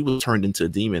fact that he was turned into a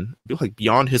demon, like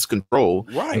beyond his control,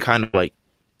 right? And kind of like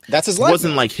that's his life. It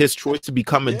wasn't like his choice to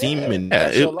become a demon. Yeah,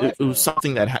 it was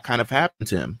something that kind of happened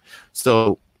to him.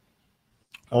 So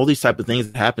all these type of things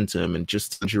that happened to him, and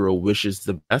just Tanjiro wishes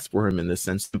the best for him in this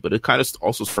sense. But it kind of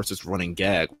also starts this running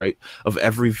gag, right, of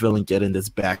every villain getting this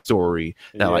backstory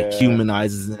that like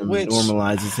humanizes him,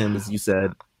 normalizes him, as you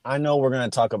said. I know we're gonna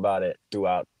talk about it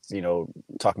throughout,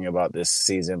 talking about this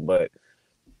season, but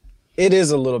it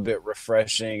is a little bit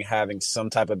refreshing having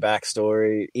some type of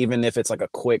backstory, even if it's like a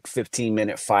quick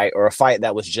 15-minute fight or a fight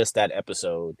that was just that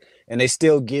episode, and they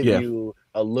still give you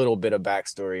a little bit of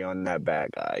backstory on that bad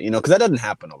guy, you know, because that doesn't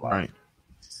happen a lot. Right.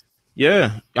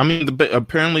 Yeah, I mean,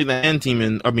 apparently the hand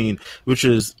demon. I mean,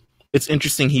 it's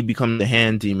interesting he become the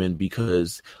hand demon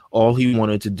because all he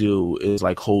wanted to do is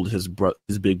like hold his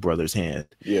big brother's hand.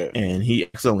 Yeah, and he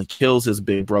accidentally kills his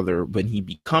big brother when he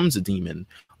becomes a demon.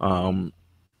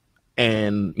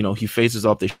 And you know, he faces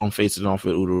off. They show him facing off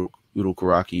with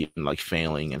Urukuraki and like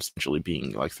failing and essentially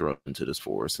being like thrown into this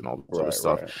forest and all that sort of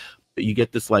stuff. Right. You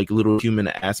get this like little human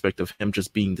aspect of him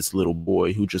just being this little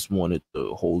boy who just wanted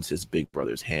to hold his big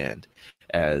brother's hand,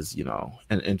 as you know,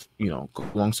 and you know,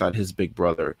 alongside his big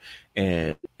brother.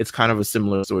 And it's kind of a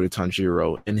similar story to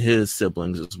Tanjiro and his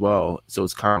siblings as well. So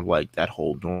it's kind of like that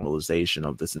whole normalization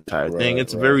of this entire thing.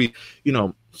 It's very, you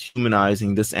know,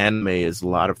 humanizing. This anime is a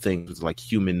lot of things like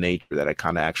human nature that I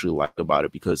kind of actually like about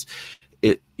it, because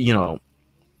it, you know,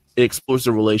 it explores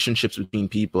the relationships between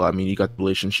people. I mean, you got the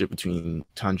relationship between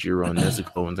Tanjiro and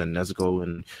Nezuko, and then Nezuko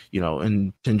and, you know,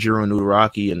 and Tanjiro and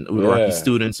Uraraki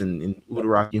students and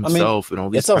Uraraki himself, and all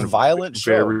these. It's a violent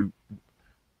show.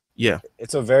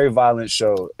 It's a very violent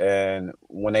show, and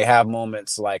when they have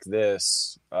moments like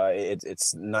this,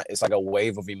 it's like a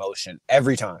wave of emotion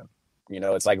every time. You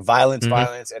know, it's like violence,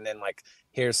 and then like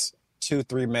here's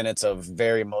 2-3 minutes of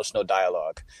very emotional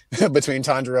dialogue between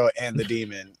Tanjiro and the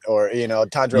demon, or you know,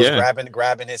 Tanjiro's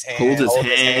grabbing his hand, holds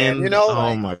his hand, you know.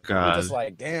 Oh my god! Just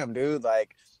like, damn, dude,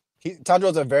 like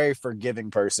Tanjiro's a very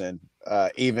forgiving person,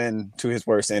 even to his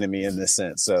worst enemy in this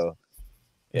sense. So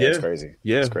it's crazy.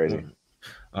 Yeah, it's crazy.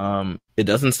 It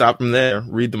doesn't stop from there.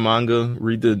 Read the manga,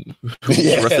 read the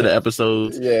rest of the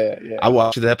episodes. I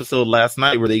watched the episode last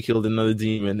night where they killed another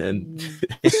demon, and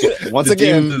once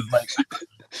again, is like,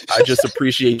 I just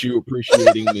appreciate you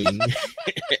appreciating me.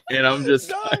 And I'm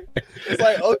just it's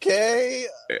like, okay,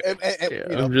 and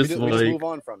you know, we just move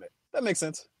on from it. That makes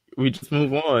sense. We just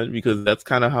move on, because that's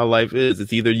kind of how life is.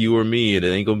 It's either you or me, and it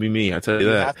ain't gonna be me. I tell you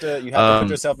that. You have to put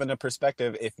yourself in a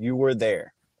perspective. If you were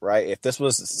there, right? If this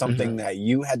was something that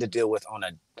you had to deal with on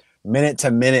a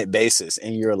minute-to-minute basis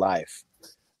in your life,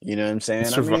 you know what I'm saying?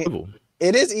 It's survival. I mean,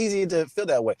 it is easy to feel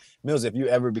that way. Mills, if you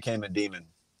ever became a demon,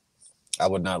 I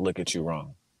would not look at you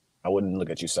wrong. I wouldn't look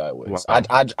at you sideways. Wow.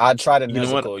 I'd try to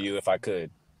Nezuko you if I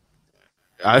could.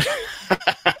 I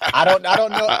don't know.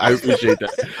 I appreciate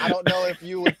that. I don't know if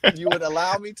you would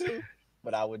allow me to,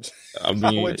 but I would. I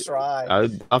would try.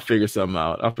 I'll figure something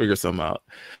out.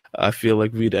 I feel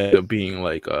like we'd end up being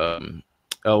like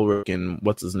Elric and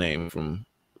what's his name from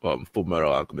Full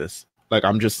Metal Alchemist. Like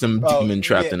I'm just some demon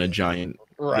trapped in a giant.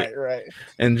 Right.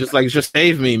 And just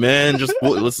save me, man. Just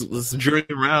let's journey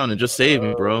around and just save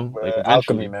me, bro. Like,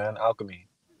 alchemy, man. Alchemy.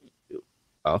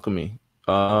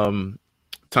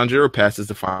 Tanjiro passes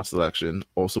the final selection,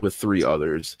 also with 3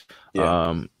 others.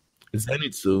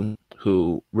 Zenitsu,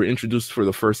 who we're introduced for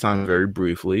the first time very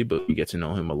briefly, but we get to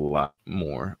know him a lot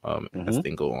more as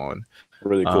things go on.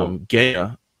 Really cool.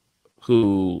 Geya,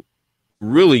 who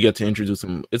really get to introduce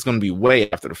him. It's going to be way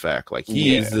after the fact. Like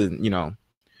he's you know.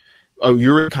 Oh,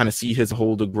 you're kind of see his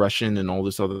whole aggression and all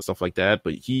this other stuff like that,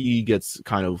 but he gets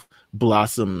kind of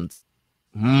blossomed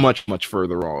much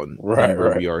further on than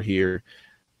where we are here.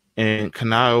 And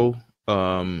Kanao,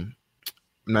 I'm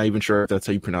not even sure if that's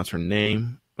how you pronounce her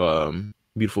name.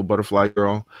 Beautiful butterfly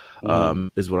girl,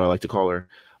 is what I like to call her.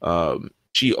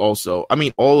 She also, I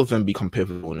mean, all of them become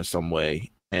pivotal in some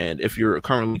way. And if you're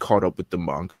currently caught up with the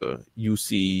manga, you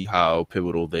see how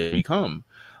pivotal they become.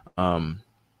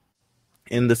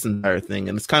 In this entire thing,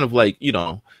 and it's kind of like, you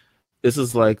know, this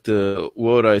is like what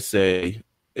would I say?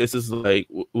 This is like,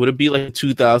 would it be like a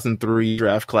 2003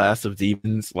 draft class of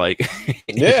demons? Like,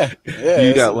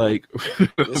 you got like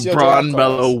Braun,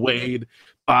 Mello, Wade,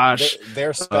 Bosch.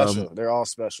 They're special. They're all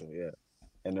special,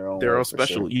 in their own. They're all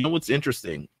special. Sure. You know what's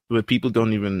interesting? But people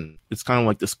don't even. It's kind of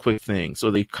like this quick thing.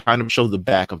 So they kind of show the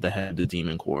back of the head of the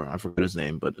Demon Core. I forget his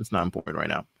name, but it's not important right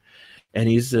now. And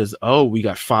he says, "Oh, we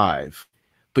got 5."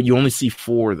 But you only see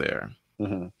 4 there.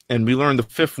 And we learn the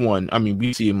 5th one. I mean,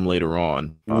 we see him later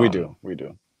on. We do.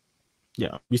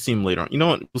 Yeah, we see him later on. You know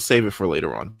what? We'll save it for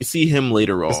later on. We see him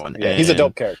later on. Yeah, he's a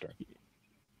dope character.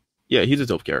 Yeah, he's a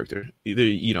dope character. Either,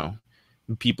 you know,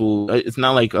 people, it's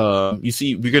not like, you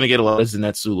see, we're going to get a lot of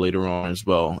Zenitsu later on as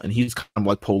well. And he's kind of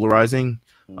like polarizing,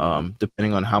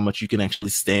 depending on how much you can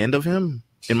actually stand of him,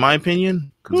 in my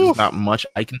opinion. Because there's not much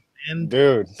I can stand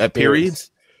at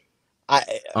periods.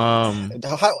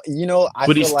 You know,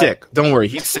 but he's sick. Don't worry,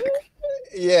 he's sick.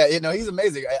 Yeah, you know, he's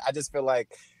amazing. I just feel like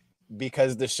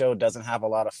because the show doesn't have a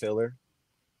lot of filler,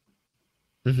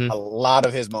 a lot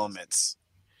of his moments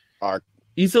are.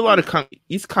 He's a lot of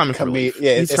he's comic relief.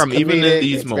 Yeah, he's comedic, even in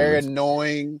these it's moments. Very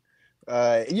annoying.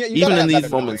 You Even in these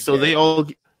moments, so they all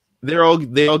get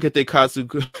their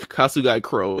Kasugai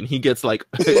crow, and he gets like,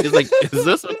 it's like,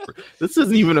 this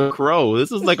isn't even a crow.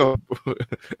 This is like a.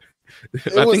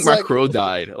 I think my crow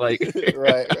died. Like,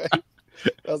 right. That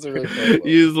was a really cool one.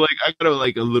 He's like, I got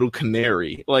like a little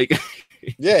canary. Like,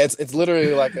 yeah, it's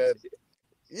literally like a.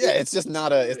 Yeah, it's just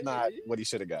not it's not what he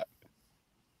should have got.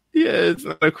 Yeah, it's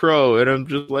not a crow, and I'm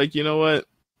just like, you know what?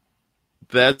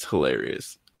 That's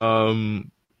hilarious.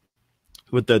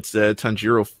 With that said,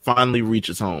 Tanjiro finally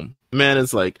reaches home. Man,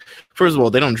 it's like, first of all,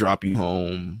 they don't drop you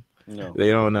home. No.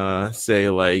 They don't say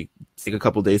like take a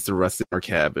couple days to rest in our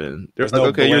cabin. They're like,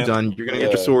 okay, you're done. You're gonna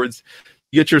get your swords.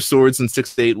 You get your swords in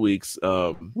 6 to 8 weeks.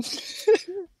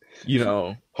 You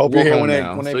know, hope you're here when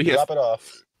they drop it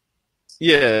off.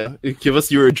 Yeah, give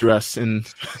us your address and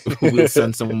we'll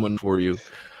send someone for you.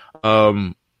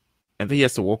 And then he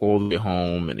has to walk all the way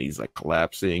home, and he's like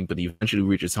collapsing, but he eventually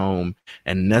reaches home,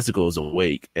 and Nezuko is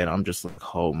awake, and I'm just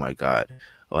like, oh my god,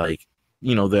 like,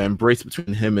 you know, the embrace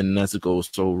between him and Nezuko is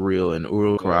so real, and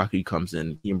Uraraki comes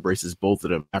in, he embraces both of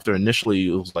them. After initially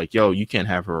it was like, yo, you can't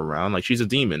have her around, like she's a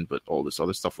demon, but all this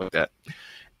other stuff like that,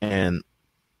 and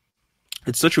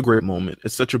it's such a great moment.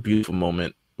 It's such a beautiful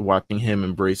moment watching him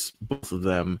embrace both of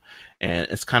them, and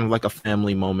it's kind of like a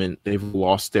family moment. They've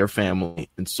lost their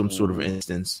family in some sort of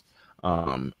instance.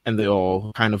 And they're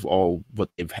all what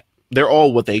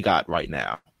they got right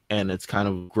now, and it's kind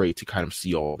of great to kind of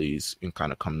see all these and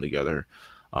kind of come together.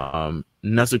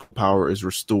 Nezuko power is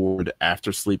restored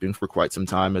after sleeping for quite some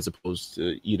time, as opposed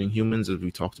to eating humans, as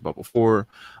we talked about before.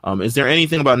 Is there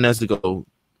anything about Nezuko,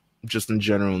 just in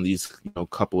general, in these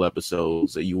couple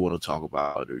episodes that you want to talk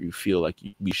about, or you feel like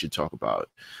we should talk about?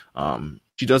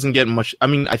 She doesn't get much. I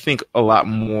mean, I think a lot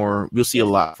more. We'll see a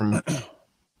lot from.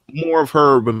 More of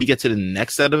her when we get to the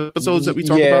next set of episodes that we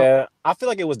talk about. Yeah, I feel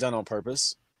like it was done on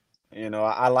purpose.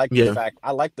 I like the fact,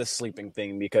 I like the sleeping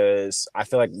thing, because I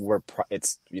feel like we're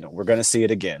gonna see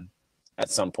it again at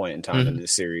some point in time in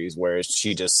this series, where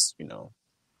she just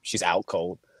she's out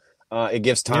cold. It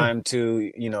gives time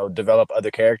to develop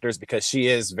other characters, because she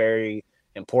is very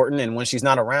important, and when she's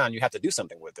not around, you have to do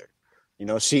something with her.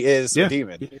 She is a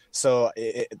demon. So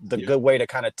the good way to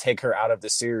kind of take her out of the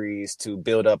series to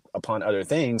build up upon other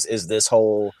things is this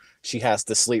whole she has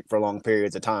to sleep for long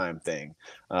periods of time thing.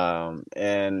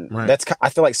 That's, I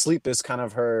feel like sleep is kind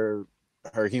of her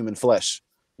human flesh.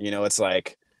 It's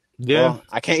like, well,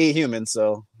 I can't eat humans,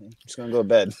 so I'm just going to go to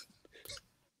bed.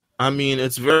 I mean,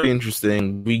 it's very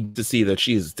interesting to see that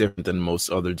she is different than most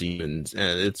other demons,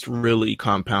 and it's really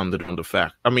compounded on the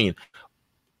fact. I mean,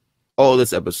 all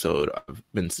this episode I've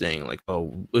been saying like,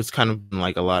 oh, it's kind of been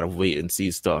like a lot of wait and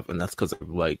see stuff, and that's because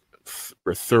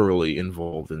we're thoroughly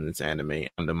involved in this anime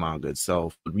and the manga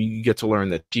itself. But we get to learn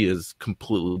that she is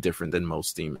completely different than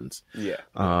most demons.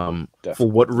 For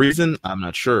what reason, I'm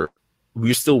not sure.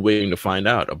 We're still waiting to find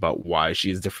out about why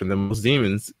she is different than most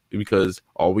demons, because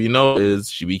all we know is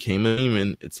she became a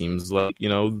demon. It seems like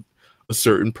a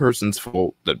certain person's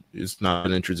fault that is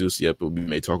not introduced yet, but we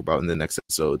may talk about in the next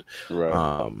episode.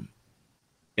 Right.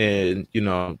 And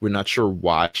we're not sure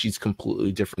why she's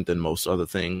completely different than most other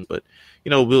things, but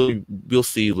we'll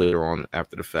see later on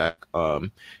after the fact.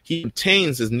 He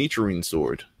obtains his Nichirin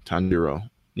sword, Tanjiro.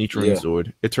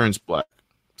 Sword. It turns black.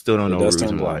 Still don't know the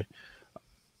reason why.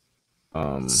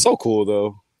 So cool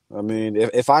though. I mean,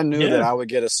 if I knew that I would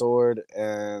get a sword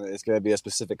and it's gonna be a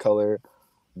specific color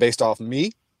based off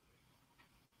me,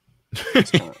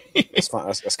 it's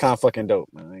kind of fucking dope,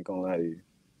 man. I ain't gonna lie to you.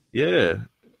 Yeah,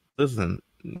 listen.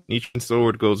 Nichirin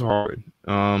sword goes hard.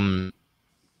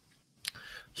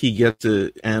 He gets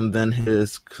it, and then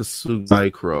his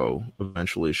Kasugai crow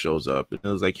eventually shows up, and it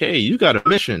was like, "Hey, you got a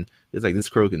mission." It's like, this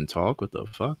crow can talk. What the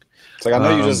fuck? It's like, I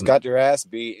know you just got your ass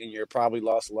beat, and you're probably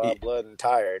lost a lot of blood and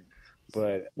tired,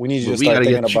 but we need you to start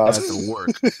thinking about work.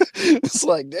 It's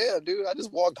like, damn, dude, I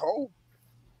just walked home.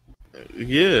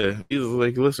 Yeah, he's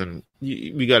like, listen,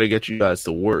 we got to get you guys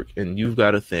to work, and you've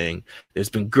got a thing. There's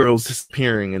been girls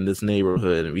disappearing in this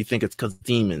neighborhood, and we think it's because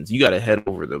demons. You got to head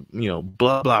over to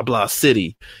blah blah blah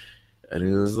city. And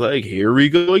it was like, here we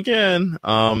go again.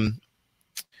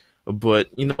 But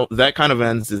that kind of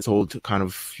ends this whole kind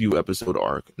of few episode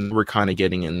arc, and we're kind of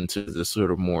getting into the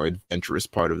sort of more adventurous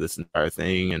part of this entire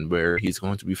thing, and where he's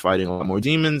going to be fighting a lot more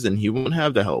demons, and he won't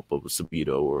have the help of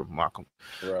Sabito or Mako.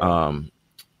 Right.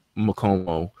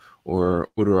 Makomo or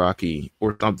Uraraki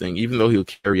or something, even though he'll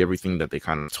carry everything that they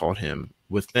kind of taught him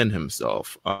within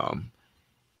himself.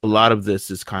 a lot of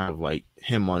this is kind of like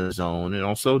him on his own, and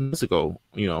also Nezuko,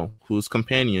 who's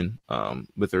companion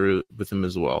with him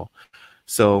as well.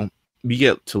 So we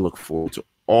get to look forward to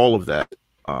all of that.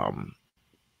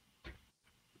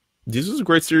 This was a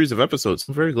great series of episodes.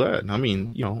 I'm very glad. I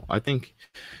mean, I think,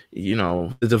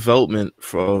 the development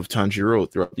of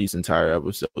Tanjiro throughout these entire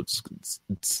episodes,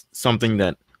 it's something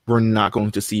that we're not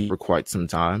going to see for quite some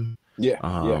time.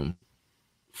 Yeah.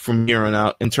 From here on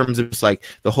out, in terms of just like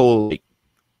the whole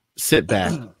sit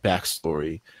back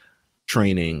backstory,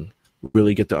 training,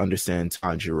 really get to understand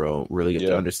Tanjiro, really get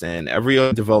to understand every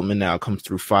other development now comes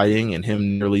through fighting and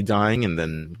him nearly dying and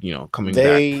then, coming back.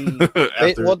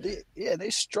 They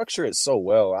structure it so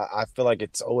well. I feel like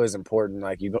it's always important.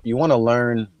 Like you want to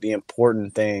learn the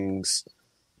important things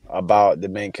about the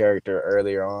main character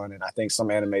earlier on. And I think some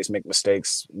animes make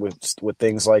mistakes with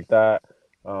things like that.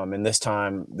 And this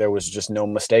time there was just no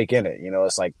mistake in it.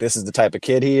 It's like, this is the type of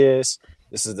kid he is.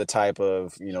 This is the type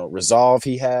of, resolve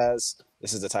he has.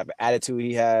 This is the type of attitude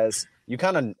he has. You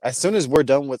kind of, as soon as we're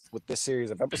done with this series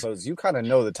of episodes, you kind of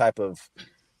know the type of,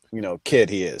 kid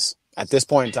he is at this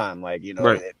point in time. Like,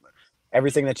 right.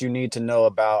 Everything that you need to know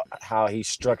about how he's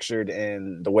structured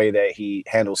in the way that he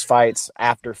handles fights,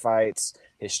 after fights,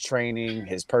 his training,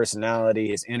 his personality,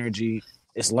 his energy,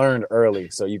 it's learned early.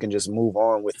 So you can just move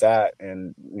on with that.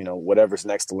 And, whatever's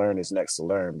next to learn is next to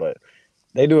learn. But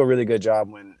they do a really good job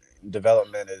when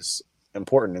development is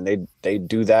important, and they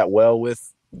do that well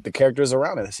with the characters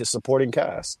around it. It's his supporting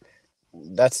cast.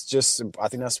 I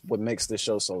think that's what makes this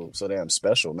show so damn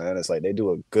special, man. It's like they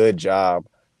do a good job,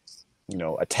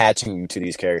 attaching you to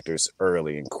these characters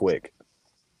early and quick.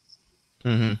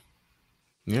 Mm-hmm.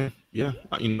 Yeah. You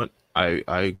know what? I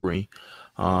agree.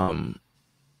 I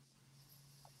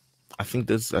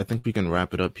think we can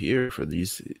wrap it up here for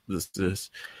this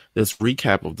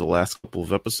recap of the last couple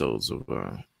of episodes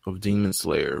of Demon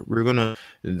Slayer.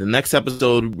 In the next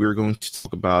episode, we're going to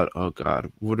talk about, oh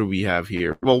God, what do we have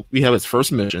here? Well, we have his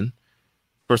first mission,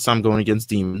 first time going against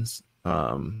demons.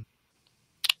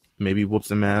 Maybe whoops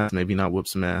some ass, maybe not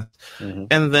whoops some ass. Mm-hmm.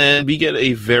 And then we get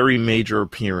a very major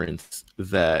appearance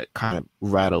that kind of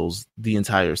rattles the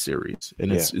entire series.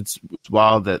 And it's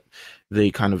wild that they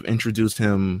kind of introduced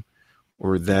him,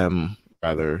 or them,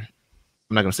 rather.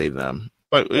 I'm not going to say them.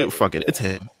 But fuck it, it's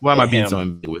him. Why am I being so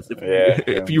ambiguous?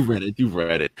 If you read it, you've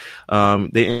read it.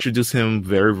 They introduced him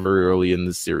very, very early in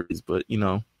the series, but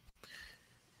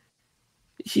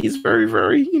he's very,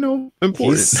 very, important.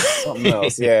 He's something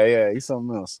else. He's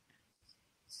something else.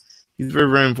 He's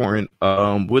very, very important.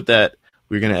 With that,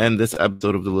 we're gonna end this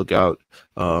episode of The Lookout.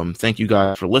 Thank you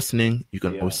guys for listening. You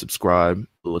can always subscribe.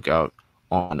 The Lookout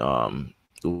on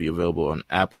it will be available on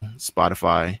Apple,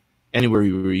 Spotify, anywhere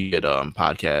you get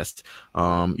podcasts.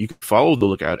 You can follow The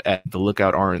Lookout at The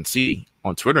Lookout RNC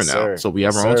on Twitter now. Sir. So we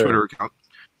have our own Twitter account.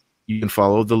 You can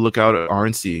follow The Lookout at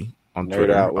RNC on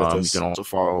Twitter.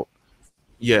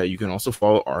 You can also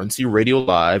follow RNC Radio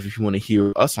Live if you want to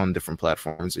hear us on different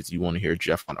platforms. If you want to hear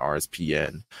Jeff on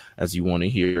RSPN, as you want to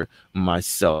hear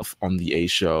myself on the A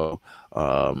Show,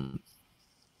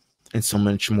 and so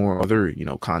much more other,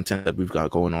 content that we've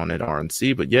got going on at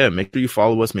RNC. But yeah, make sure you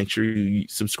follow us. Make sure you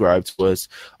subscribe to us.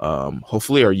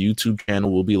 Hopefully our YouTube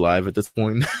channel will be live at this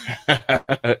point.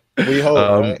 We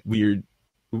hope.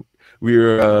 Right?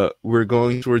 We're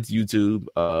going towards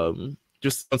YouTube.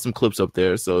 Just on some clips up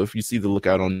there. So if you see The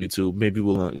Lookout on YouTube, maybe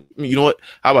we'll, you know what?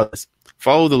 How about this?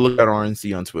 Follow The Lookout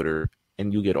RNC on Twitter,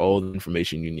 and you'll get all the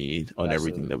information you need on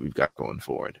everything that we've got going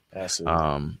forward.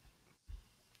 Absolutely.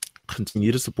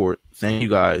 Continue to support. Thank you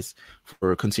guys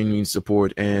for continuing to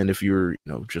support. And if you're,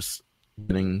 just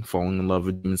falling in love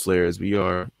with Demon Slayer as we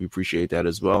are, we appreciate that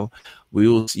as well. We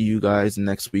will see you guys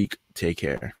next week. Take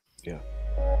care. Yeah.